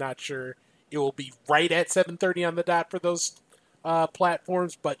 so I'm not sure it will be right at 7:30 on the dot for those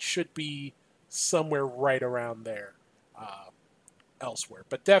platforms, but should be somewhere right around there elsewhere.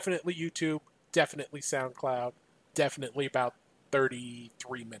 But definitely YouTube, definitely SoundCloud, definitely about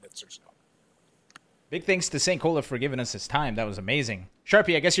 33 minutes or so. Big thanks to St. Cola for giving us his time. That was amazing.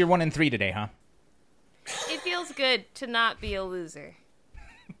 Sharpie, I guess you're 1-3 today, huh? It feels good to not be a loser.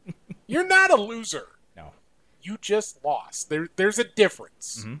 You're not a loser. No. You just lost. There's a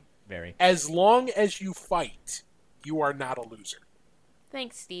difference. Mm-hmm. Very. As long as you fight, you are not a loser.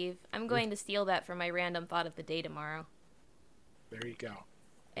 Thanks, Steve. I'm going to steal that for my random thought of the day tomorrow. There you go.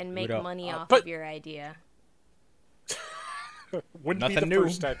 And make money off but- of your idea. Wouldn't Nothing be the new.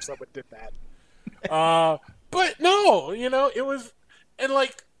 first time someone did that. But no, it was, and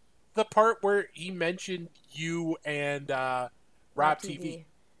like the part where he mentioned you and Rob TV.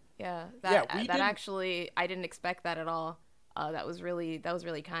 Yeah, we that didn't- actually, I didn't expect that at all. That was really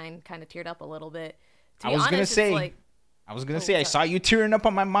kind of teared up a little bit. To be I was gonna honest, say, it's like, I saw you tearing up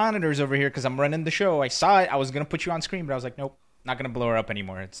on my monitors over here because I'm running the show. I saw it. I was gonna put you on screen, but I was like, nope, not gonna blow her up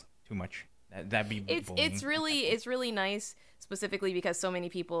anymore. It's too much. That'd be bullying. it's really nice, specifically because so many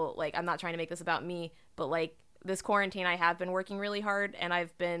people, like, I'm not trying to make this about me, but like this quarantine, I have been working really hard, and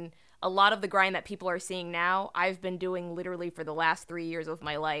I've been, a lot of the grind that people are seeing now, I've been doing literally for the last 3 years of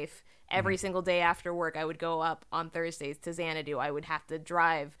my life. Every single day after work, I would go up on Thursdays to Xanadu. I would have to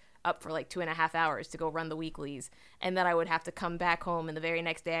drive up for like 2.5 hours to go run the weeklies, and then I would have to come back home, and the very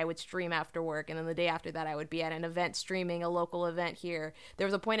next day I would stream after work, and then the day after that I would be at an event streaming a local event here. There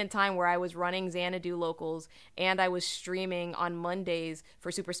was a point in time where I was running Xanadu locals, and I was streaming on Mondays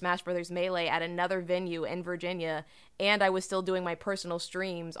for Super Smash Bros. Melee at another venue in Virginia, and I was still doing my personal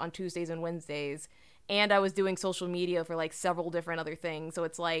streams on Tuesdays and Wednesdays, and I was doing social media for like several different other things. So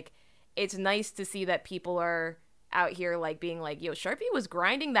it's like, it's nice to see that people are out here like being like, yo, Sharpie was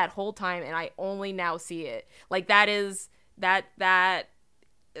grinding that whole time and I only now see it. Like that is a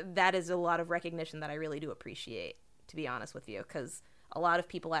lot of recognition that I really do appreciate, to be honest with you, because a lot of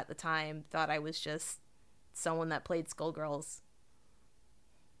people at the time thought I was just someone that played Skullgirls.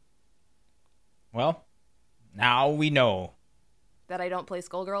 Well, now we know. That I don't play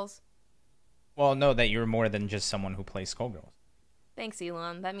Skullgirls? Well, no, that you're more than just someone who plays Skullgirls. Thanks,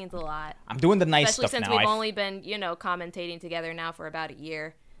 Elon. That means a lot. I'm doing the nice Especially stuff since now. we've only been, commentating together now for about a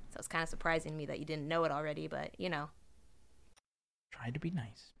year. So it's kind of surprising to me that you didn't know it already, but, Tried to be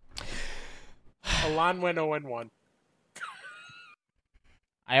nice. Alon went 0-1.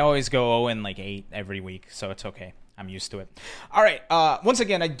 I always go 0-8 every week, so it's okay. I'm used to it. All right. Once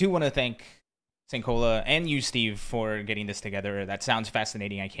again, I do want to thank St. Cola and you, Steve, for getting this together. That sounds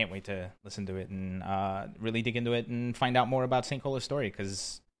fascinating. I can't wait to listen to it and really dig into it and find out more about St. Cola's story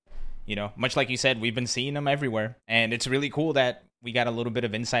because, much like you said, we've been seeing him everywhere. And it's really cool that we got a little bit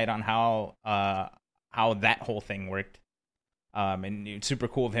of insight on how that whole thing worked. And it's super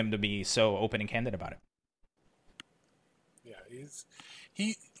cool of him to be so open and candid about it. Yeah,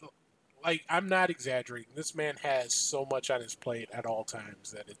 I'm not exaggerating. This man has so much on his plate at all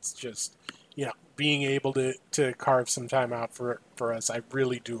times that it's just, being able to carve some time out for us, I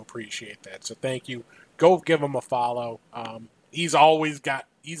really do appreciate that. So thank you. Go give him a follow. He's always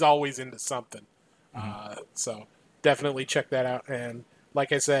into something. So definitely check that out. And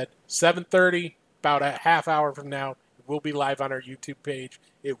like I said, 7:30, about a half hour from now, it will be live on our YouTube page.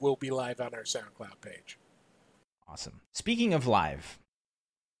 It will be live on our SoundCloud page. Awesome. Speaking of live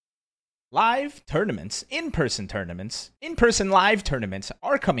tournaments, in-person live tournaments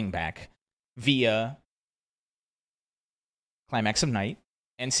are coming back via Climax of Night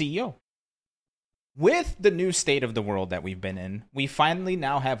and CEO. With the new state of the world that we've been in, we finally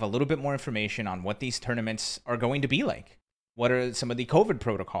now have a little bit more information on what these tournaments are going to be like. What are some of the COVID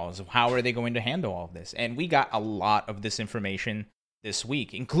protocols? How are they going to handle all of this? And we got a lot of this information this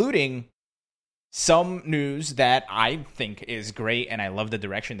week, including some news that I think is great, and I love the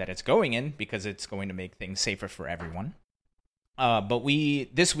direction that it's going in because it's going to make things safer for everyone. But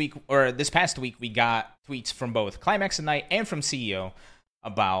this past week, we got tweets from both Climax of Night and from CEO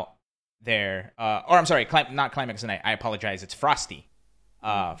about their, not Climax of Night. I apologize. It's Frosty,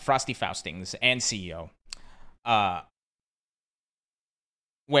 Frosty Faustings and CEO,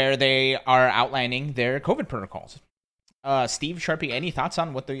 where they are outlining their COVID protocols. Steve, Sharpie, any thoughts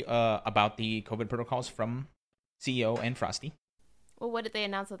on what about the COVID protocols from CEO and Frosty? Well, what did they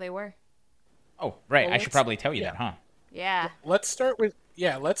announce that they were? Oh, right. Well, I should probably tell you that, huh? Yeah. Let's start with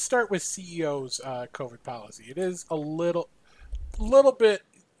CEO's COVID policy. It is a little bit.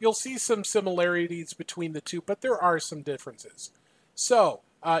 You'll see some similarities between the two, but there are some differences. So,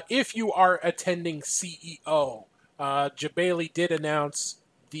 if you are attending CEO, Jabali did announce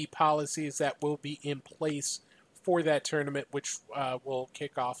the policies that will be in place for that tournament, which will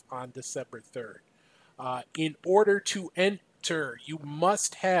kick off on December 3rd. In order to enter, you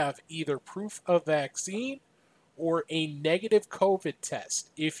must have either proof of vaccine or a negative COVID test.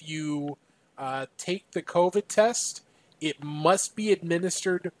 If you take the COVID test, it must be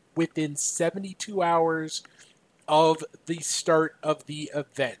administered within 72 hours of the start of the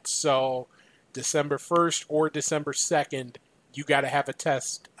event. So December 1st or December 2nd, you got to have a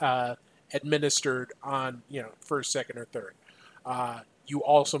test administered on, first, second, or third. You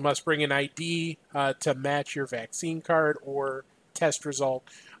also must bring an ID to match your vaccine card or test result.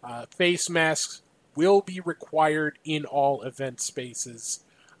 Face masks will be required in all event spaces.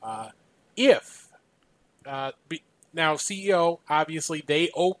 Now, CEO, obviously, they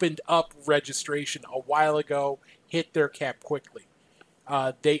opened up registration a while ago, hit their cap quickly.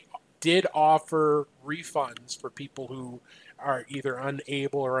 They did offer refunds for people who are either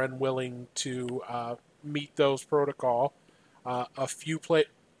unable or unwilling to meet those protocol. A few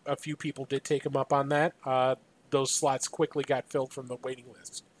people did take them up on that. Those slots quickly got filled from the waiting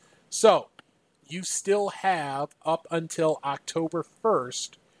list. So, you still have up until October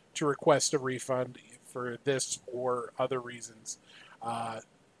 1st to request a refund for this or other reasons.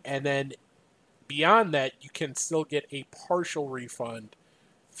 And then beyond that, you can still get a partial refund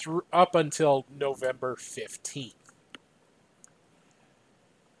up until November 15th.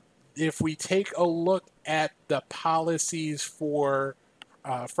 If we take a look at the policies for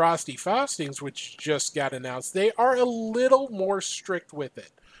Frosty Faustings, which just got announced, they are a little more strict with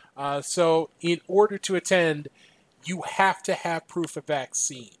it. So in order to attend, you have to have proof of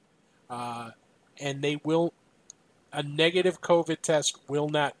vaccine. And a negative COVID test will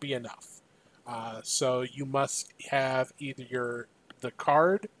not be enough. So you must have either the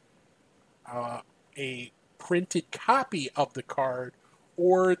card, a printed copy of the card,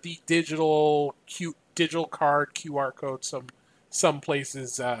 or the digital card QR code. Some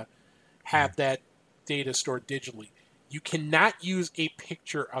places have that data stored digitally. You cannot use a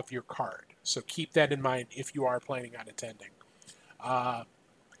picture of your card, so keep that in mind if you are planning on attending.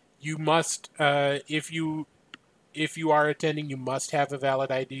 You must, if you are attending, you must have a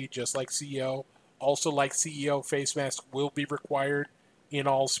valid ID, just like CEO. Also, like CEO, face masks will be required in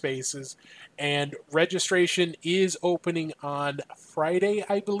all spaces. And registration is opening on Friday,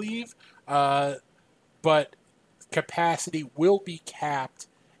 I believe, but capacity will be capped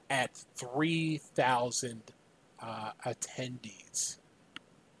at 3,000 attendees.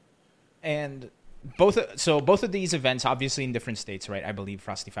 And both of these events, obviously in different states, right? I believe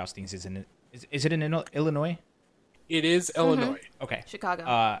Frosty Faustings is it in Illinois? It is Illinois. Okay.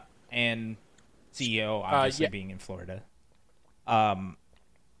 Chicago. And CEO obviously being in Florida.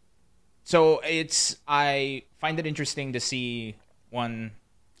 So I find it interesting to see one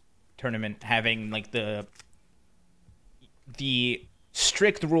tournament having like the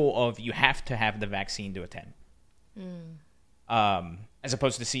strict rule of you have to have the vaccine to attend. As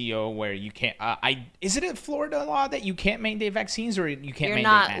opposed to CEO where you can't. Is it a Florida law that you can't mandate vaccines or you can't? You're mandate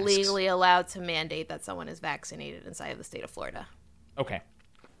not masks? legally allowed to mandate that someone is vaccinated inside of the state of Florida. Okay.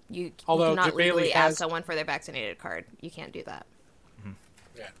 You Although cannot legally Jabali ask someone for their vaccinated card. You can't do that.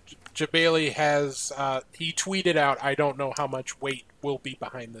 Yeah, Jabali has he tweeted out, I don't know how much weight will be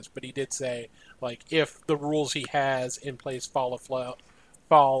behind this, but he did say, like, if the rules he has in place fall afoul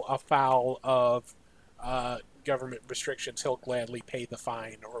of government restrictions, he'll gladly pay the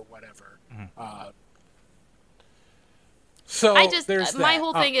fine or whatever. So there's my that.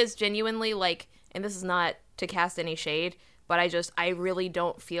 whole thing is genuinely like, and this is not to cast any shade, but I really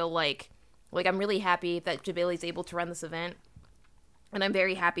don't feel like I'm really happy that Jabali's able to run this event. And I'm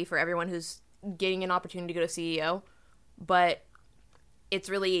very happy for everyone who's getting an opportunity to go to CEO. But it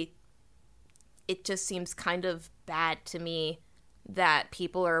just seems kind of bad to me that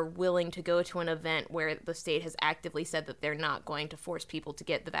people are willing to go to an event where the state has actively said that they're not going to force people to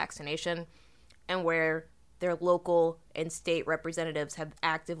get the vaccination, and where their local and state representatives have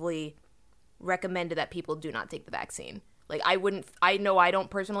actively recommended that people do not take the vaccine. Like, I know I don't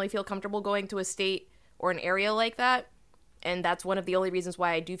personally feel comfortable going to a state or an area like that. And that's one of the only reasons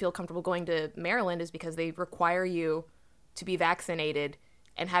why I do feel comfortable going to Maryland, is because they require you to be vaccinated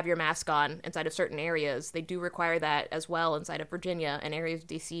and have your mask on inside of certain areas. They do require that as well inside of Virginia and areas of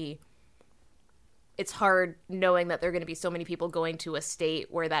D.C. it's hard knowing that there are going to be so many people going to a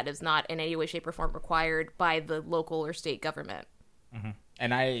state where that is not in any way, shape, or form required by the local or state government. Mm-hmm.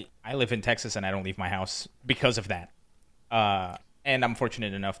 And I live in Texas, and I don't leave my house because of that. And I'm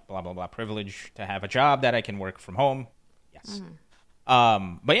fortunate enough, blah, blah, blah, privilege to have a job that I can work from home. Yes.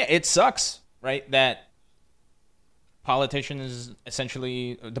 But yeah, it sucks, right, that politicians,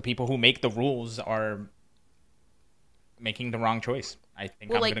 essentially the people who make the rules, are making the wrong choice. I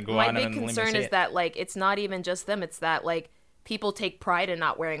think I'm going to go on and my big concern is that, like, it's not even just them. It's that, like, people take pride in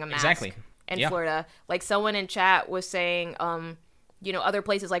not wearing a mask in Florida. Like, someone in chat was saying, other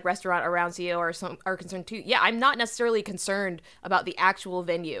places like restaurant around CEO are concerned too. Yeah, I'm not necessarily concerned about the actual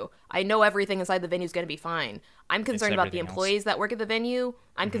venue. I know everything inside the venue is going to be fine. I'm concerned about the employees that work at the venue.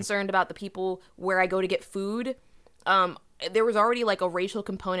 I'm concerned about the people where I go to get food. There was already, like, a racial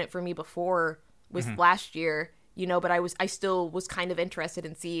component for me before with last year. But I still was kind of interested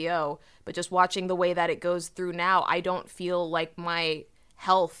in CEO. But just watching the way that it goes through now, I don't feel like my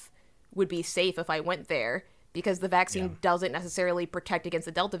health would be safe if I went there, because the vaccine doesn't necessarily protect against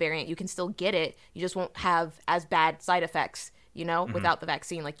the Delta variant. You can still get it. You just won't have as bad side effects, without the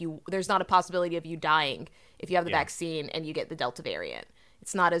vaccine. Like, there's not a possibility of you dying if you have the vaccine and you get the Delta variant.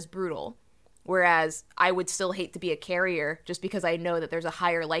 It's not as brutal. Whereas I would still hate to be a carrier just because I know that there's a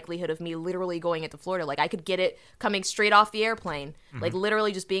higher likelihood of me literally going into Florida. Like, I could get it coming straight off the airplane, like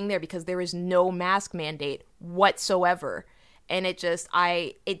literally just being there, because there is no mask mandate whatsoever. And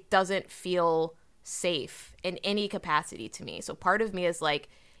it doesn't feel safe in any capacity to me. So part of me is like,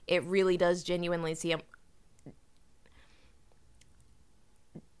 it really does genuinely seem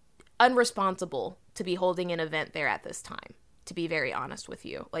unresponsible to be holding an event there at this time, to be very honest with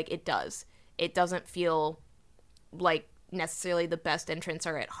you. Like, it does. It doesn't feel like necessarily the best entrants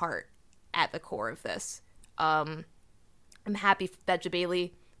are at heart at the core of this. I'm happy that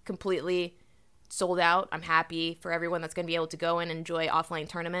Jabali completely sold out. I'm happy for everyone that's going to be able to go and enjoy offline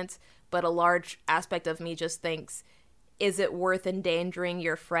tournaments. But a large aspect of me just thinks, is it worth endangering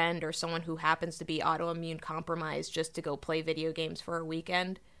your friend or someone who happens to be autoimmune compromised just to go play video games for a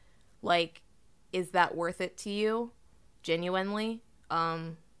weekend? Like, is that worth it to you? Genuinely?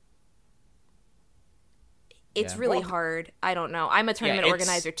 It's really hard. I don't know. I'm a tournament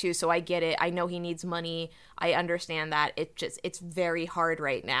organizer too, so I get it. I know he needs money. I understand that. It's very hard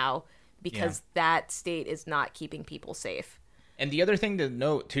right now because that state is not keeping people safe. And the other thing to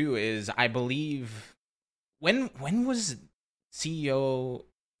note too is, I believe, when was CEO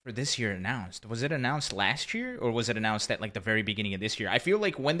for this year announced? Was it announced last year, or was it announced at like the very beginning of this year? I feel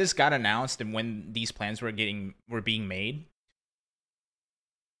like when this got announced and when these plans were being made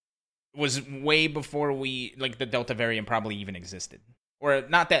was way before the Delta variant probably even existed. Or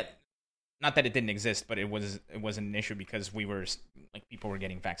not that it didn't exist, but it wasn't an issue because we were, like, people were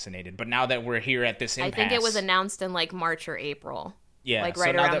getting vaccinated. But now that we're here at this impasse, I think it was announced in like March or April. Yeah, like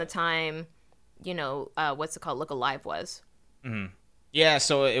right around the time, what's it called? Look Alive was. Mm-hmm. Yeah,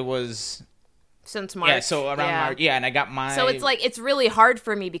 so it was since March. Yeah, so around March. Yeah, and I got my. So it's like, it's really hard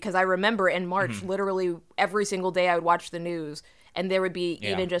for me because I remember in March, literally every single day I would watch the news, and there would be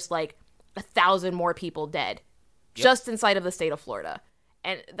even just like 1,000 more people dead, just inside of the state of Florida.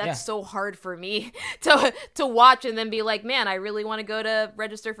 And that's so hard for me to watch and then be like, man, I really want to go to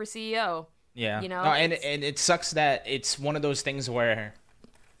register for CEO. Yeah. No, and it sucks that it's one of those things where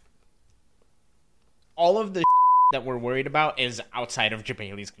all of the that we're worried about is outside of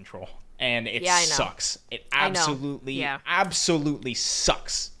Jabali's control. And it sucks. It absolutely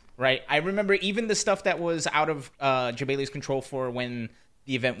sucks. Right? I remember even the stuff that was out of Jabali's control for when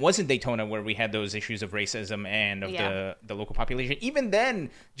the event was in Daytona, where we had those issues of racism and of the local population. Even then,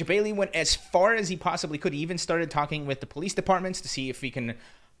 Jabali went as far as he possibly could. He even started talking with the police departments to see if he can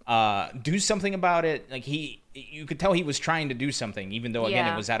do something about it. Like, you could tell he was trying to do something, even though,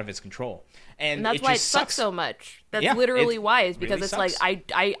 again, it was out of his control. And that's why it sucks so much. That's literally why, is because really it's sucks.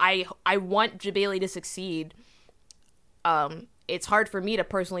 Like, I want Jabali to succeed. It's hard for me to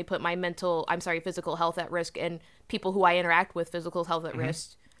personally put my physical health at risk, and people who I interact with physical health at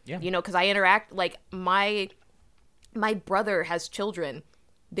risk. Yeah. Because I interact, like, my brother has children.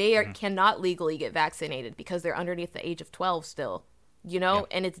 They cannot legally get vaccinated because they're underneath the age of 12 still,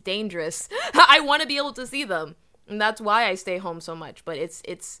 and it's dangerous. I want to be able to see them. And that's why I stay home so much, but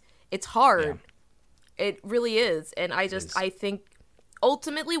it's hard. Yeah. It really is. And I think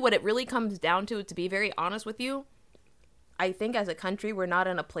ultimately what it really comes down to be very honest with you, I think as a country, we're not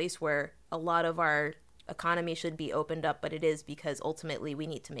in a place where a lot of our economy should be opened up, but it is because ultimately we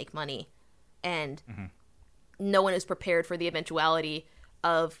need to make money. And no one is prepared for the eventuality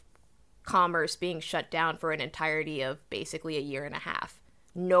of commerce being shut down for an entirety of basically a year and a half.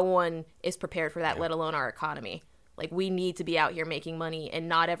 No one is prepared for that, let alone our economy. Like, we need to be out here making money, and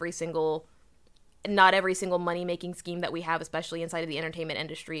not every single money making scheme that we have, especially inside of the entertainment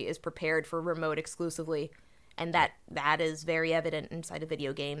industry, is prepared for remote exclusively. And that is very evident inside of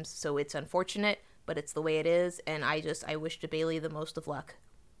video games. So it's unfortunate, but it's the way it is. And I wish Bailey the most of luck.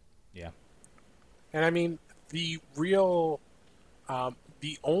 Yeah. And I mean, the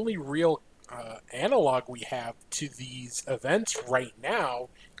only real analog we have to these events right now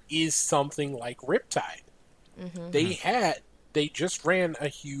is something like Riptide. Mm-hmm. They just ran a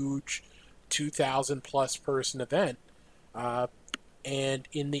huge 2,000 plus person event, and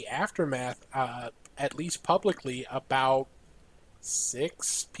in the aftermath, at least publicly, about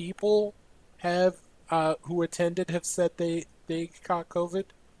 6 people who attended have said they caught COVID,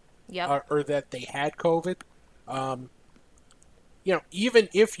 or that they had COVID. Even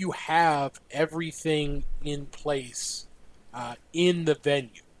if you have everything in place in the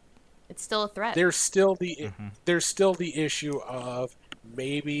venue, it's still a threat. There's still the issue of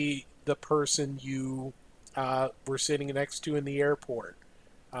maybe the person you were sitting next to in the airport,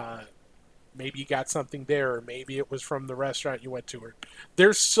 maybe you got something there, or maybe it was from the restaurant you went to. Or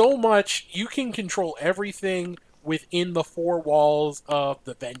there's so much you can control everything within the 4 walls of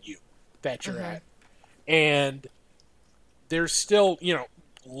the venue that you're at, and there's still,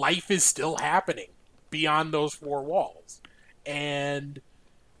 life is still happening beyond those 4 walls. And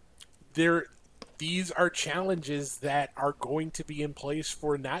these are challenges that are going to be in place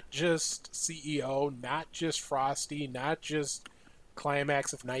for not just CEO, not just Frosty, not just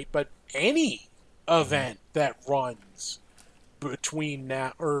Climax of Night, but any event that runs between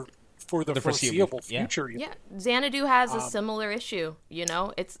now or for the foreseeable future. Yeah, Xanadu has a similar issue.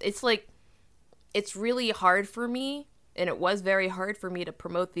 It's like, it's really hard for me. And it was very hard for me to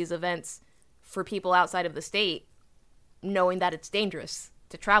promote these events for people outside of the state, knowing that it's dangerous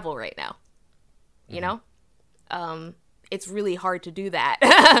to travel right now. It's really hard to do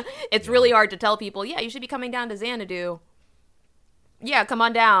that. It's really hard to tell people, you should be coming down to Xanadu. Yeah, come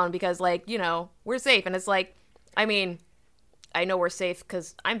on down because, we're safe. And it's like, I mean, I know we're safe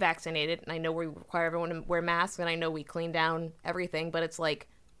because I'm vaccinated, and I know we require everyone to wear masks, and I know we clean down everything, but it's like,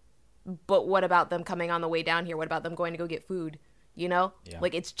 but what about them coming on the way down here? What about them going to go get food?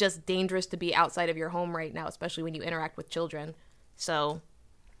 Like, it's just dangerous to be outside of your home right now, especially when you interact with children. So,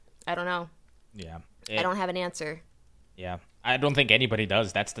 I don't know. Yeah. I don't have an answer. Yeah. I don't think anybody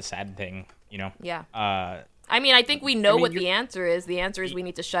does. That's the sad thing, Yeah. I mean, I think we know what the answer is. The answer is we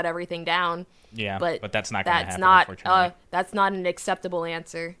need to shut everything down. Yeah, but that's not going to happen, unfortunately. That's not an acceptable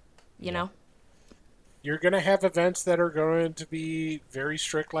answer, you know? You're going to have events that are going to be very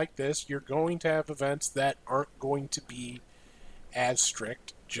strict like this. You're going to have events that aren't going to be as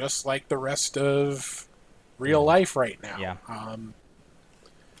strict, just like the rest of real life right now. Yeah. I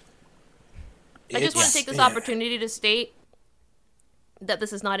just want to take this opportunity to state that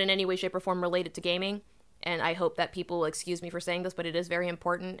this is not in any way, shape, or form related to gaming. And I hope that people will excuse me for saying this, but it is very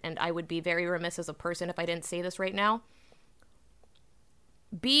important, and I would be very remiss as a person if I didn't say this right now.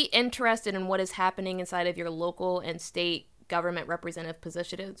 Be interested in what is happening inside of your local and state government representative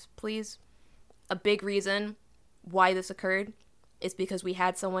positions, please. A big reason why this occurred is because we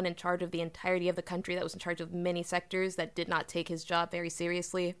had someone in charge of the entirety of the country that was in charge of many sectors that did not take his job very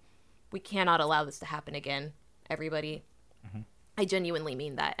seriously. We cannot allow this to happen again, everybody. Mm-hmm. I genuinely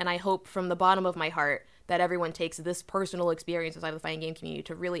mean that. And I hope from the bottom of my heart that everyone takes this personal experience inside of the fighting game community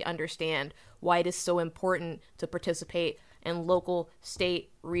to really understand why it is so important to participate in local,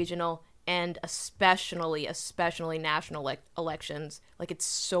 state, regional, and especially national elections. Like, it's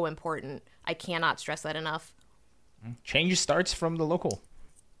so important. I cannot stress that enough. Change starts from the local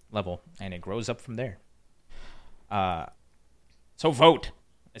level, and it grows up from there. So vote,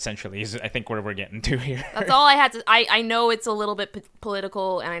 essentially, is I think where we're getting to here. That's all I had to... I know it's a little bit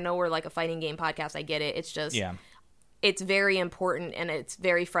political, and I know we're like a fighting game podcast. I get it. It's just... Yeah. It's very important, and it's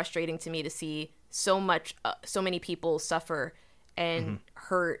very frustrating to me to see so many people suffer and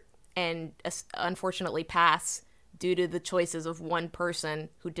hurt and unfortunately pass due to the choices of one person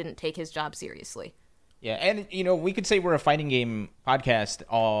who didn't take his job seriously. Yeah, and we could say we're a fighting game podcast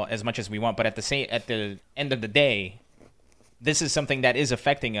all as much as we want, but at the end of the day, this is something that is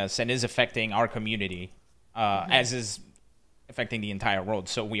affecting us and is affecting our community, as is affecting the entire world.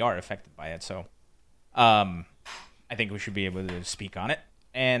 So we are affected by it. So, I think we should be able to speak on it.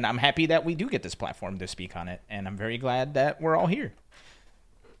 And I'm happy that we do get this platform to speak on it. And I'm very glad that we're all here.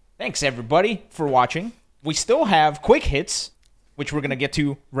 Thanks, everybody, for watching. We still have quick hits, which we're going to get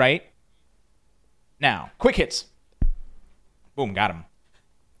to right now. Quick hits. Boom, got him.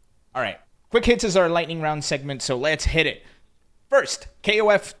 All right. Quick hits is our lightning round segment, so let's hit it. First,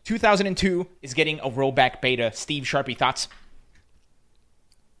 KOF 2002 is getting a rollback beta. Steve, Sharpie, thoughts?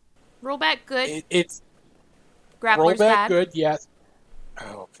 Rollback good. It's Grappler's rollback bad. good, yes.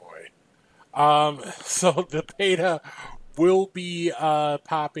 Oh boy. So the beta will be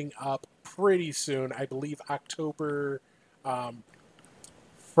popping up pretty soon. I believe October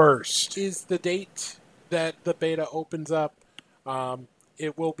 1st is the date that the beta opens up.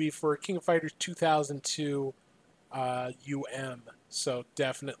 It will be for King of Fighters 2002 UM. So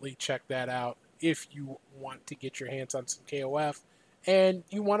definitely check that out if you want to get your hands on some KOF and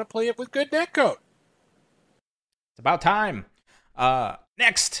you want to play it with good netcode. It's about time.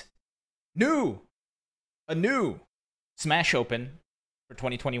 Next, a new Smash Open for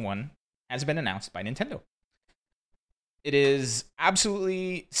 2021 has been announced by Nintendo. It is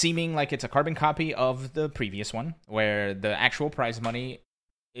absolutely seeming like it's a carbon copy of the previous one, where the actual prize money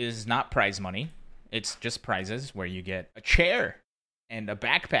is not prize money. It's just prizes where you get a chair and a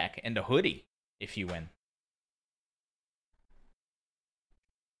backpack and a hoodie if you win.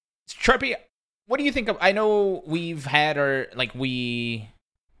 Sharpie, what do you think of? I know we've had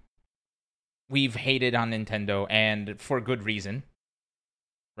we've hated on Nintendo, and for good reason.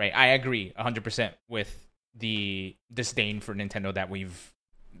 Right? I agree 100% with the disdain for Nintendo that we've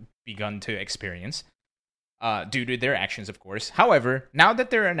begun to experience due to their actions, of course. However, now that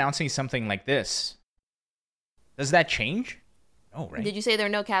they're announcing something like this, does that change? Oh, right. Did you say there are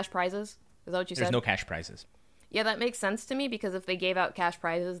no cash prizes? Is that what you said? There's no cash prizes. Yeah, that makes sense to me, because if they gave out cash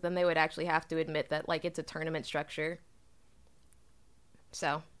prizes, then they would actually have to admit that, like, it's a tournament structure.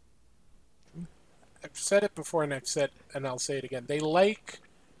 So. I've said it before, and I'll say it again. They like,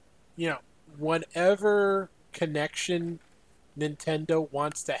 whatever connection Nintendo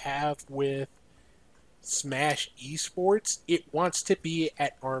wants to have with Smash Esports, it wants to be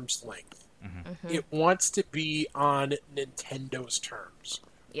at arm's length. Mm-hmm. It wants to be on Nintendo's terms.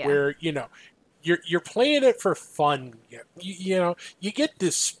 Yeah. Where, you're playing it for fun. You get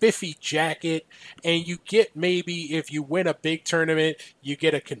this spiffy jacket, and you get, maybe if you win a big tournament, you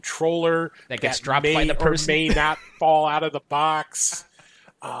get a controller that gets dropped by the person. Or may not fall out of the box.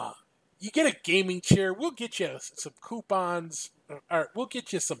 You get a gaming chair. We'll get you some coupons, or we'll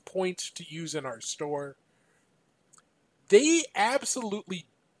get you some points to use in our store. They absolutely,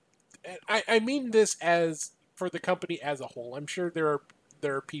 I mean this as for the company as a whole. I'm sure there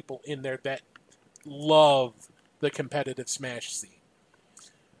are people in there that love the competitive Smash scene.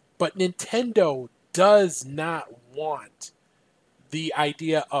 But Nintendo does not want the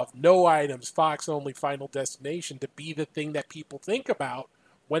idea of no items, Fox only, Final Destination to be the thing that people think about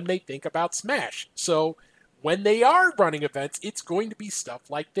when they think about Smash. So when they are running events, it's going to be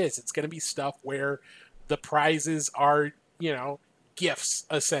stuff like this. It's going to be stuff where the prizes are, gifts,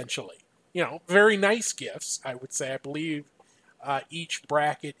 essentially. Very nice gifts, I would say. I believe each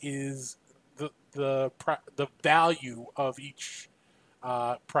bracket is the value of each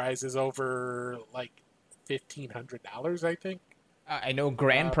prize is over like $1,500, I think. I know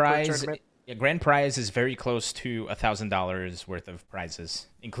grand prize. Yeah, grand prize is very close to $1,000 worth of prizes,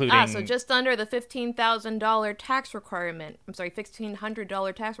 including. So just under the $15,000 tax requirement. I'm sorry,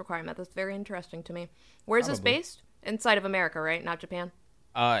 $1,500 tax requirement. That's very interesting to me. Where's this based? Inside of America, right? Not Japan.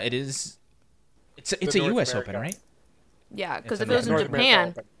 It is. It's a U.S. Open, right? Yeah, because if it was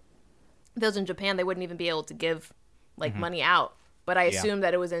in Japan, they wouldn't even be able to give money out. But I assume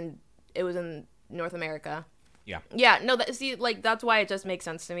that it was in North America. Yeah. Yeah. No. That's why it just makes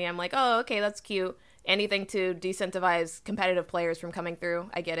sense to me. I'm like, oh, okay, that's cute. Anything to disincentivize competitive players from coming through.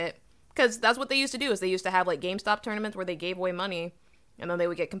 I get it, because that's what they used to do. Is they used to have like GameStop tournaments where they gave away money, and then they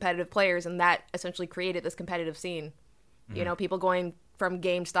would get competitive players, and that essentially created this competitive scene. Mm-hmm. People going from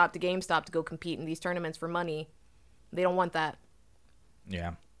GameStop to go compete in these tournaments for money. They don't want that.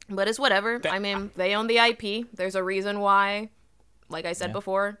 Yeah. But it's whatever. I mean, they own the IP. There's a reason why, like I said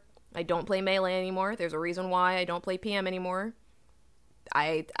before, I don't play Melee anymore. There's a reason why I don't play PM anymore.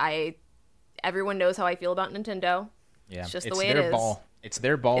 Everyone knows how I feel about Nintendo. Yeah. It's just the way it is. Ball. It's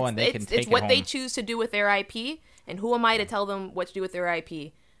their ball, and they can take it home. It's what they choose to do with their IP, and who am I to tell them what to do with their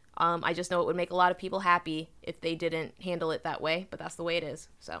IP? I just know it would make a lot of people happy if they didn't handle it that way, but that's the way it is.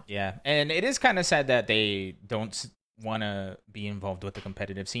 So yeah, and it is kind of sad that they don't want to be involved with the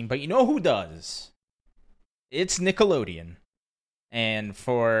competitive scene, but you know who does? It's Nickelodeon. And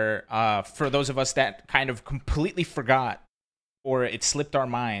for those of us that kind of completely forgot or it slipped our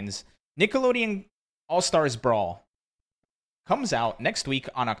minds, Nickelodeon All-Stars Brawl comes out next week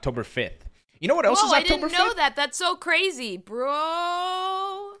on October 5th. You know what else is October 5th? I didn't know that. That's so crazy,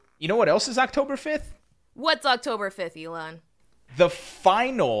 bro. You know what else is October 5th? What's October 5th, Elon? The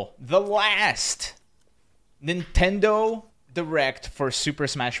last Nintendo direct for Super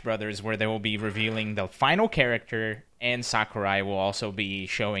Smash Brothers where they will be revealing the final character, and Sakurai will also be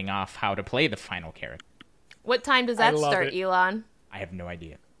showing off how to play the final character. What time does that start, Elon? I have no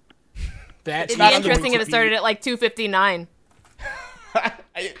idea. That's It'd be interesting if it started at like 2:59.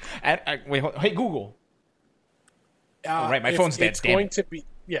 Wait, hey Google. Right, my phone's dead. It's going to be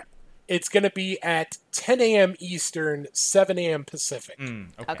It's going to be at 10 a.m. Eastern, 7 a.m. Pacific.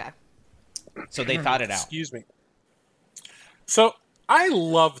 Okay. So they thought it out. Excuse me. So I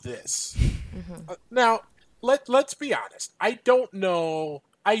love this. Now, let's be honest. I don't know.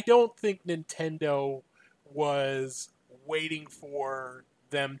 I don't think Nintendo was waiting for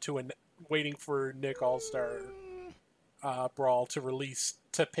Nick All-Star Brawl to release,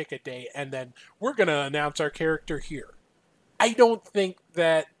 to pick a date, and then we're going to announce our character here. I don't think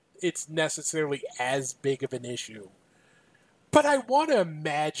that it's necessarily as big of an issue. But I want to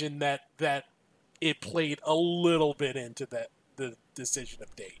imagine that it played a little bit into the decision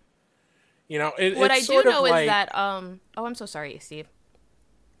of date. You know, what I do know is that oh, I'm so sorry, Steve.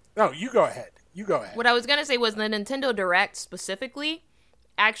 No, you go ahead. What I was gonna say was the Nintendo Direct specifically.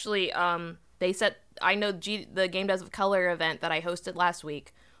 Actually, they said, I know the Game Devs of Color event that I hosted last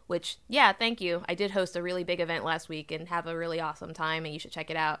week. Which, yeah, thank you. I did host a really big event last week and have a really awesome time, and you should check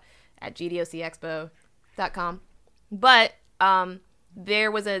it out at gdocexpo.com. But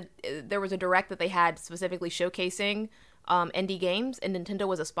there was a direct that they had specifically showcasing indie games, and Nintendo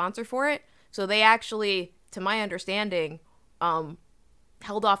was a sponsor for it. So they actually, to my understanding,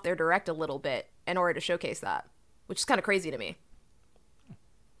 held off their direct a little bit in order to showcase that, which is kind of crazy to me.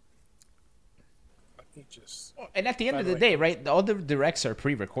 And at the end of the day, right, all the directs are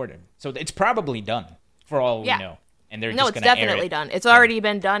pre-recorded, so it's probably done for all we know. And they're just it's definitely done. It's already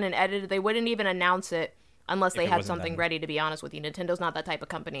been done and edited. They wouldn't even announce it unless they had something ready. To be honest with you, Nintendo's not that type of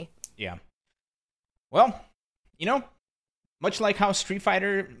company. Yeah. Well, much like how Street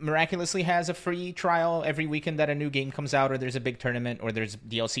Fighter miraculously has a free trial every weekend that a new game comes out, or there's a big tournament, or there's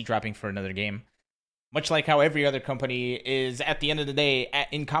DLC dropping for another game. Much like how every other company is, at the end of the day,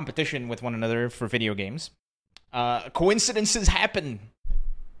 in competition with one another for video games. Coincidences happen.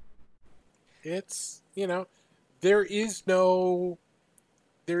 It's, there is no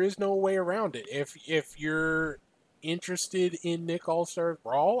way around it. If you're interested in Nick All-Star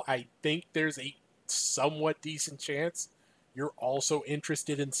Brawl, I think there's a somewhat decent chance you're also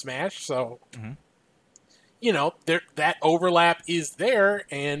interested in Smash. So, that overlap is there,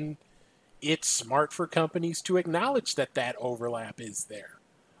 and it's smart for companies to acknowledge that overlap is there.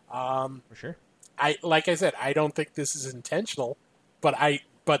 For sure. Like I said, I don't think this is intentional, but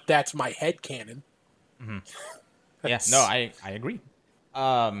that's my headcanon. Yeah, no, I agree.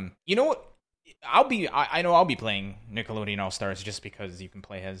 You know what? I know I'll be playing Nickelodeon All Stars just because you can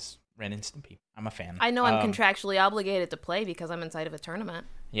play as Ren and Stimpy. I'm a fan. I know I'm contractually obligated to play because I'm inside of a tournament.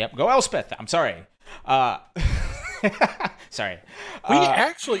 Yep, go Elspeth. I'm sorry. Sorry. We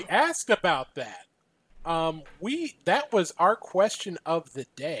actually asked about that. That was our question of the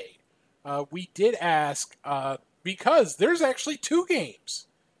day. We did ask because there's actually 2 games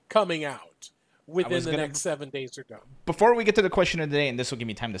coming out within the next 7 days or so. Before we get to the question of the day, and this will give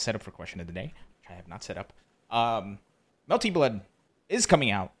me time to set up for question of the day, which I have not set up. Melty Blood is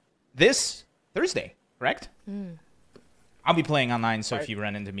coming out this Thursday, correct? I'll be playing online, so if you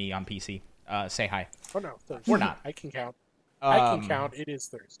run into me on PC, say hi. Oh no, Thursday. We're not. I can count. I can count. It is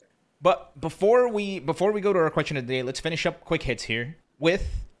Thursday. But before we go to our question of the day, let's finish up quick hits here with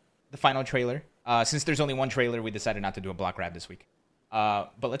the final trailer. Since there's only one trailer, we decided not to do a block grab this week.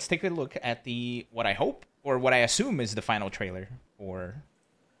 But let's take a look at what I hope, or what I assume is the final trailer for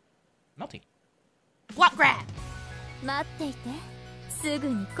Melty. Block grab! 待っていて。すぐ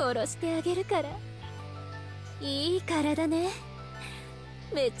に殺してあげるから。いい体ね。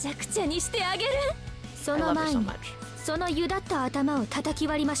めちゃくちゃにしてあげる。その前に、そのゆだった頭を叩き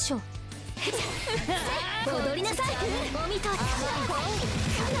割りましょう。踊りなさい。お見通り。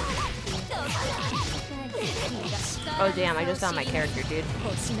Oh damn, I just found my character, dude.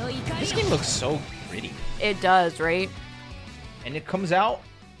 This game looks so pretty. It does, right? And it comes out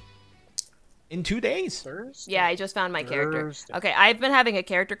in 2 days. Thursday? Yeah, I just found my character. Okay, I've been having a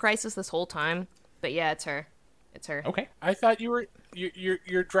character crisis this whole time, but yeah, it's her. It's her. Okay. I thought you're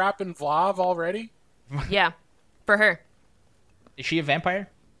dropping Vlav already? Yeah, for her. Is she a vampire?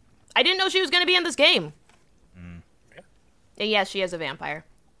 I didn't know she was going to be in this game. And yes, she is a vampire.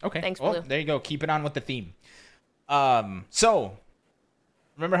 Okay. Thanks, well, Blue. There you go. Keep it on with the theme. So,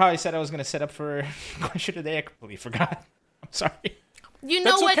 remember how I said I was going to set up for question today? I completely forgot. I'm sorry. You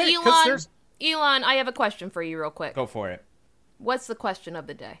know what, Elon? Elon, I have a question for you real quick. Go for it. What's the question of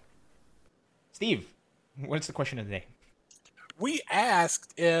the day? Steve, what's the question of the day? we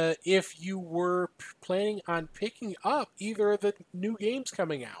asked if you were planning on picking up either of the new games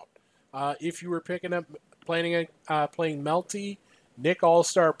coming out. If you were planning on playing Melty, Nick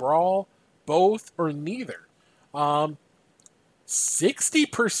All-Star Brawl, both, or neither.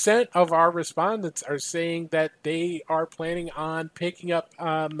 60% of our respondents are saying that they are planning on picking up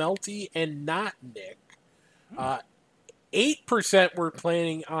Melty and not Nick. 8% were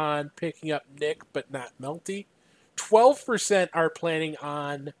planning on picking up Nick but not Melty. 12% are planning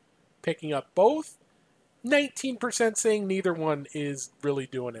on picking up both. 19% saying neither one is really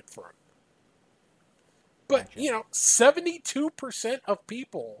doing it for them. But, 72% of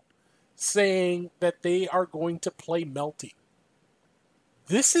people saying that they are going to play Melty.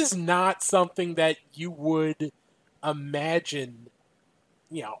 This is not something that you would imagine,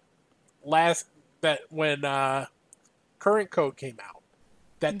 when Current Code came out.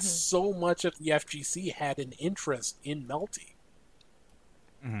 That so much of the FGC had an interest in Melty.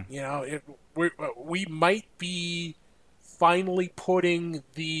 We might be finally putting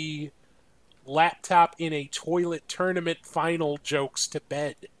the laptop in a toilet tournament final jokes to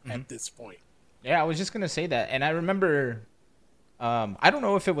bed at this point. Yeah, I was just going to say that. And I remember, I don't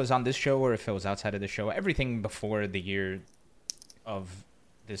know if it was on this show or if it was outside of the show. Everything before the year of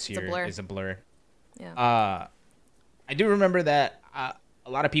this year is a blur. Yeah. I do remember that a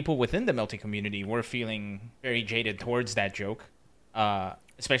lot of people within the Melty community were feeling very jaded towards that joke,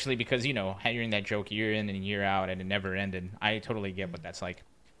 especially because, hearing that joke year in and year out and it never ended. I totally get what that's like.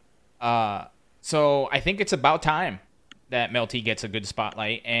 So I think it's about time that Melty gets a good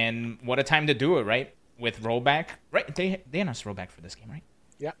spotlight, and what a time to do it, right? With rollback. Right? They announced rollback for this game, right?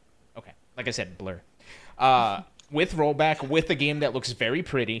 Yeah. Okay. Like I said, blur. With rollback, with a game that looks very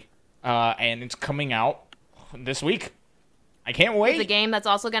pretty, and it's coming out this week. I can't wait. It's a game that's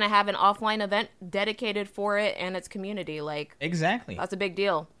also going to have an offline event dedicated for it and its community. Exactly. That's a big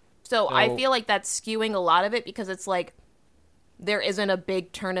deal. So I feel like that's skewing a lot of it because it's like there isn't a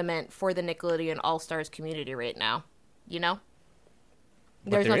big tournament for the Nickelodeon All-Stars community right now.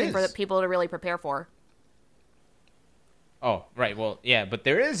 There's nothing for the people to really prepare for. Oh, right. Well, yeah, but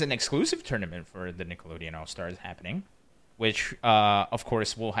there is an exclusive tournament for the Nickelodeon All-Stars happening, which, of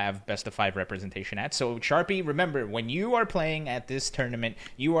course, we'll have best of 5 representation at. So, Sharpie, remember, when you are playing at this tournament,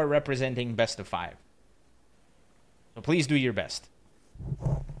 you are representing best of 5. So please do your best.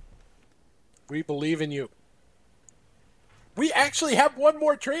 We believe in you. We actually have one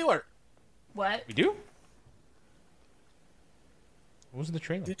more trailer. What? We do? What was the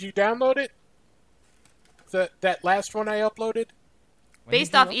trailer? Did you download it? That last one I uploaded?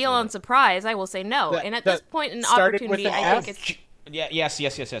 Based off Elon's surprise, I will say no. And at this point in opportunity, I think it's... Yes.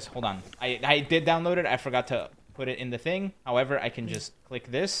 Hold on. I did download it. I forgot to put it in the thing. However, I can just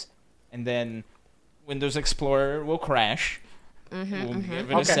click this, and then Windows Explorer will crash. We'll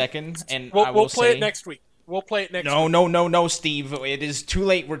give it a second, and we'll play it next week. We'll play it next week. No, Steve. It is too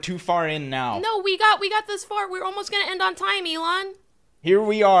late. We're too far in now. No, we got this far. We're almost going to end on time, Elon. Here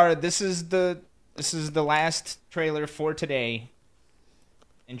we are. This is the last trailer for today.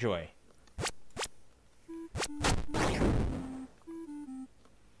 Enjoy.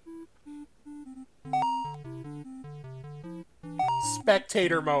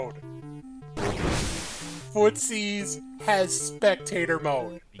 Spectator mode. Footsies has spectator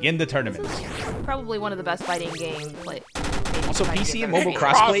mode. Begin the tournament. Probably one of the best fighting games. Also, PC and mobile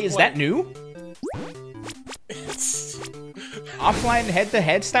crossplay. Is that new? Offline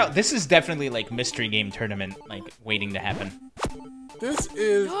head-to-head style. This is definitely like mystery game tournament, waiting to happen. This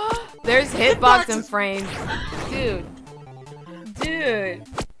is. There's hitboxing frames, dude.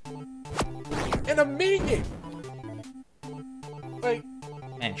 And a minigame.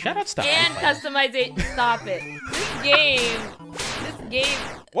 Man, shout out stuff. And customization. Stop it. This game.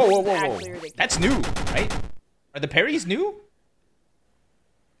 Whoa. That's new, right? Are the parries new?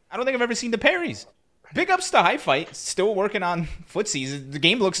 I don't think I've ever seen the parries. Big ups to High Fight, still working on footsies. The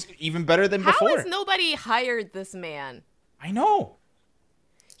game looks even better than before. How has nobody hired this man? I know.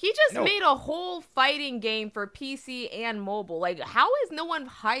 He just made a whole fighting game for PC and mobile. How has no one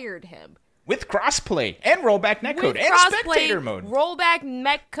hired him? With crossplay and rollback netcode and spectator mode. Rollback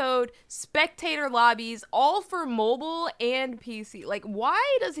netcode, spectator lobbies, all for mobile and PC.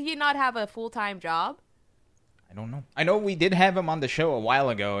 Why does he not have a full-time job? I don't know. I know we did have him on the show a while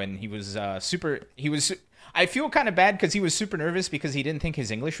ago, and he was I feel kind of bad because he was super nervous because he didn't think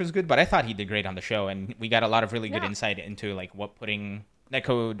his English was good, but I thought he did great on the show, and we got a lot of really good insight into what putting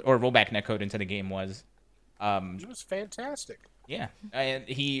netcode or rollback netcode into the game was. It was fantastic. Yeah, and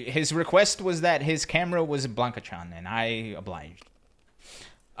his request was that his camera was Blanca-chan, and I obliged.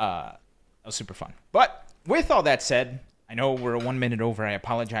 That was super fun. But with all that said, I know we're 1 minute over. I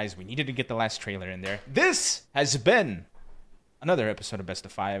apologize. We needed to get the last trailer in there. This has been another episode of Best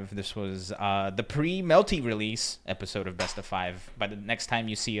of 5. This was the pre-Melty release episode of Best of 5. By the next time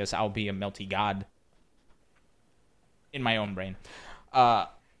you see us, I'll be a Melty god in my own brain.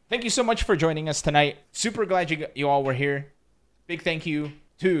 Thank you so much for joining us tonight. Super glad you all were here. Big thank you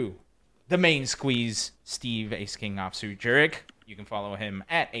to the main squeeze, Steve Ace King Offsuit Jurek. You can follow him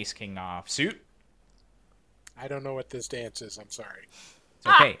at Ace King Offsuit. I don't know what this dance is. I'm sorry. It's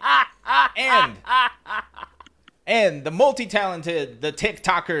okay. And the multi-talented, the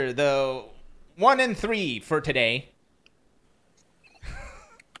TikToker, the 1 and 3 for today.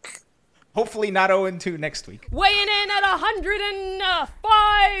 Hopefully not 0-2 next week. Weighing in at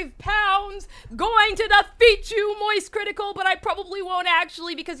 105 pounds, going to defeat you, Moist Critical, but I probably won't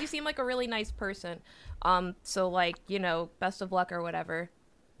actually because you seem like a really nice person. So like, you know, best of luck or whatever.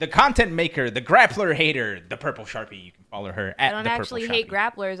 The content maker, the grappler hater, the Purple Sharpie. You can follow her at I don't the actually Purple hate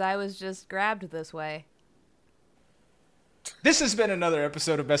Sharpie. grapplers. I was just grabbed this way. This has been another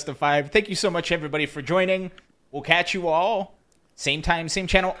episode of Best of 5. Thank you so much, everybody, for joining. We'll catch you all same time, same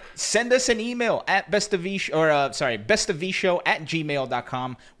channel. Send us an email at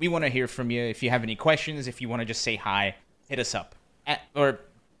bestofvshow@gmail.com. We want to hear from you. If you have any questions, if you want to just say hi, hit us up or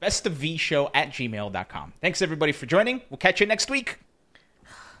bestofvshow@gmail.com. Thanks everybody for joining. We'll catch you next week.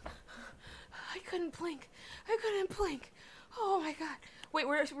 I couldn't blink. Oh my god. Wait,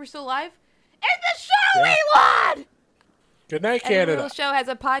 we're still live? End the show, Elon! Good night, Every Canada. little show has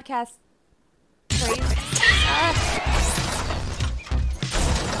a podcast. Crazy.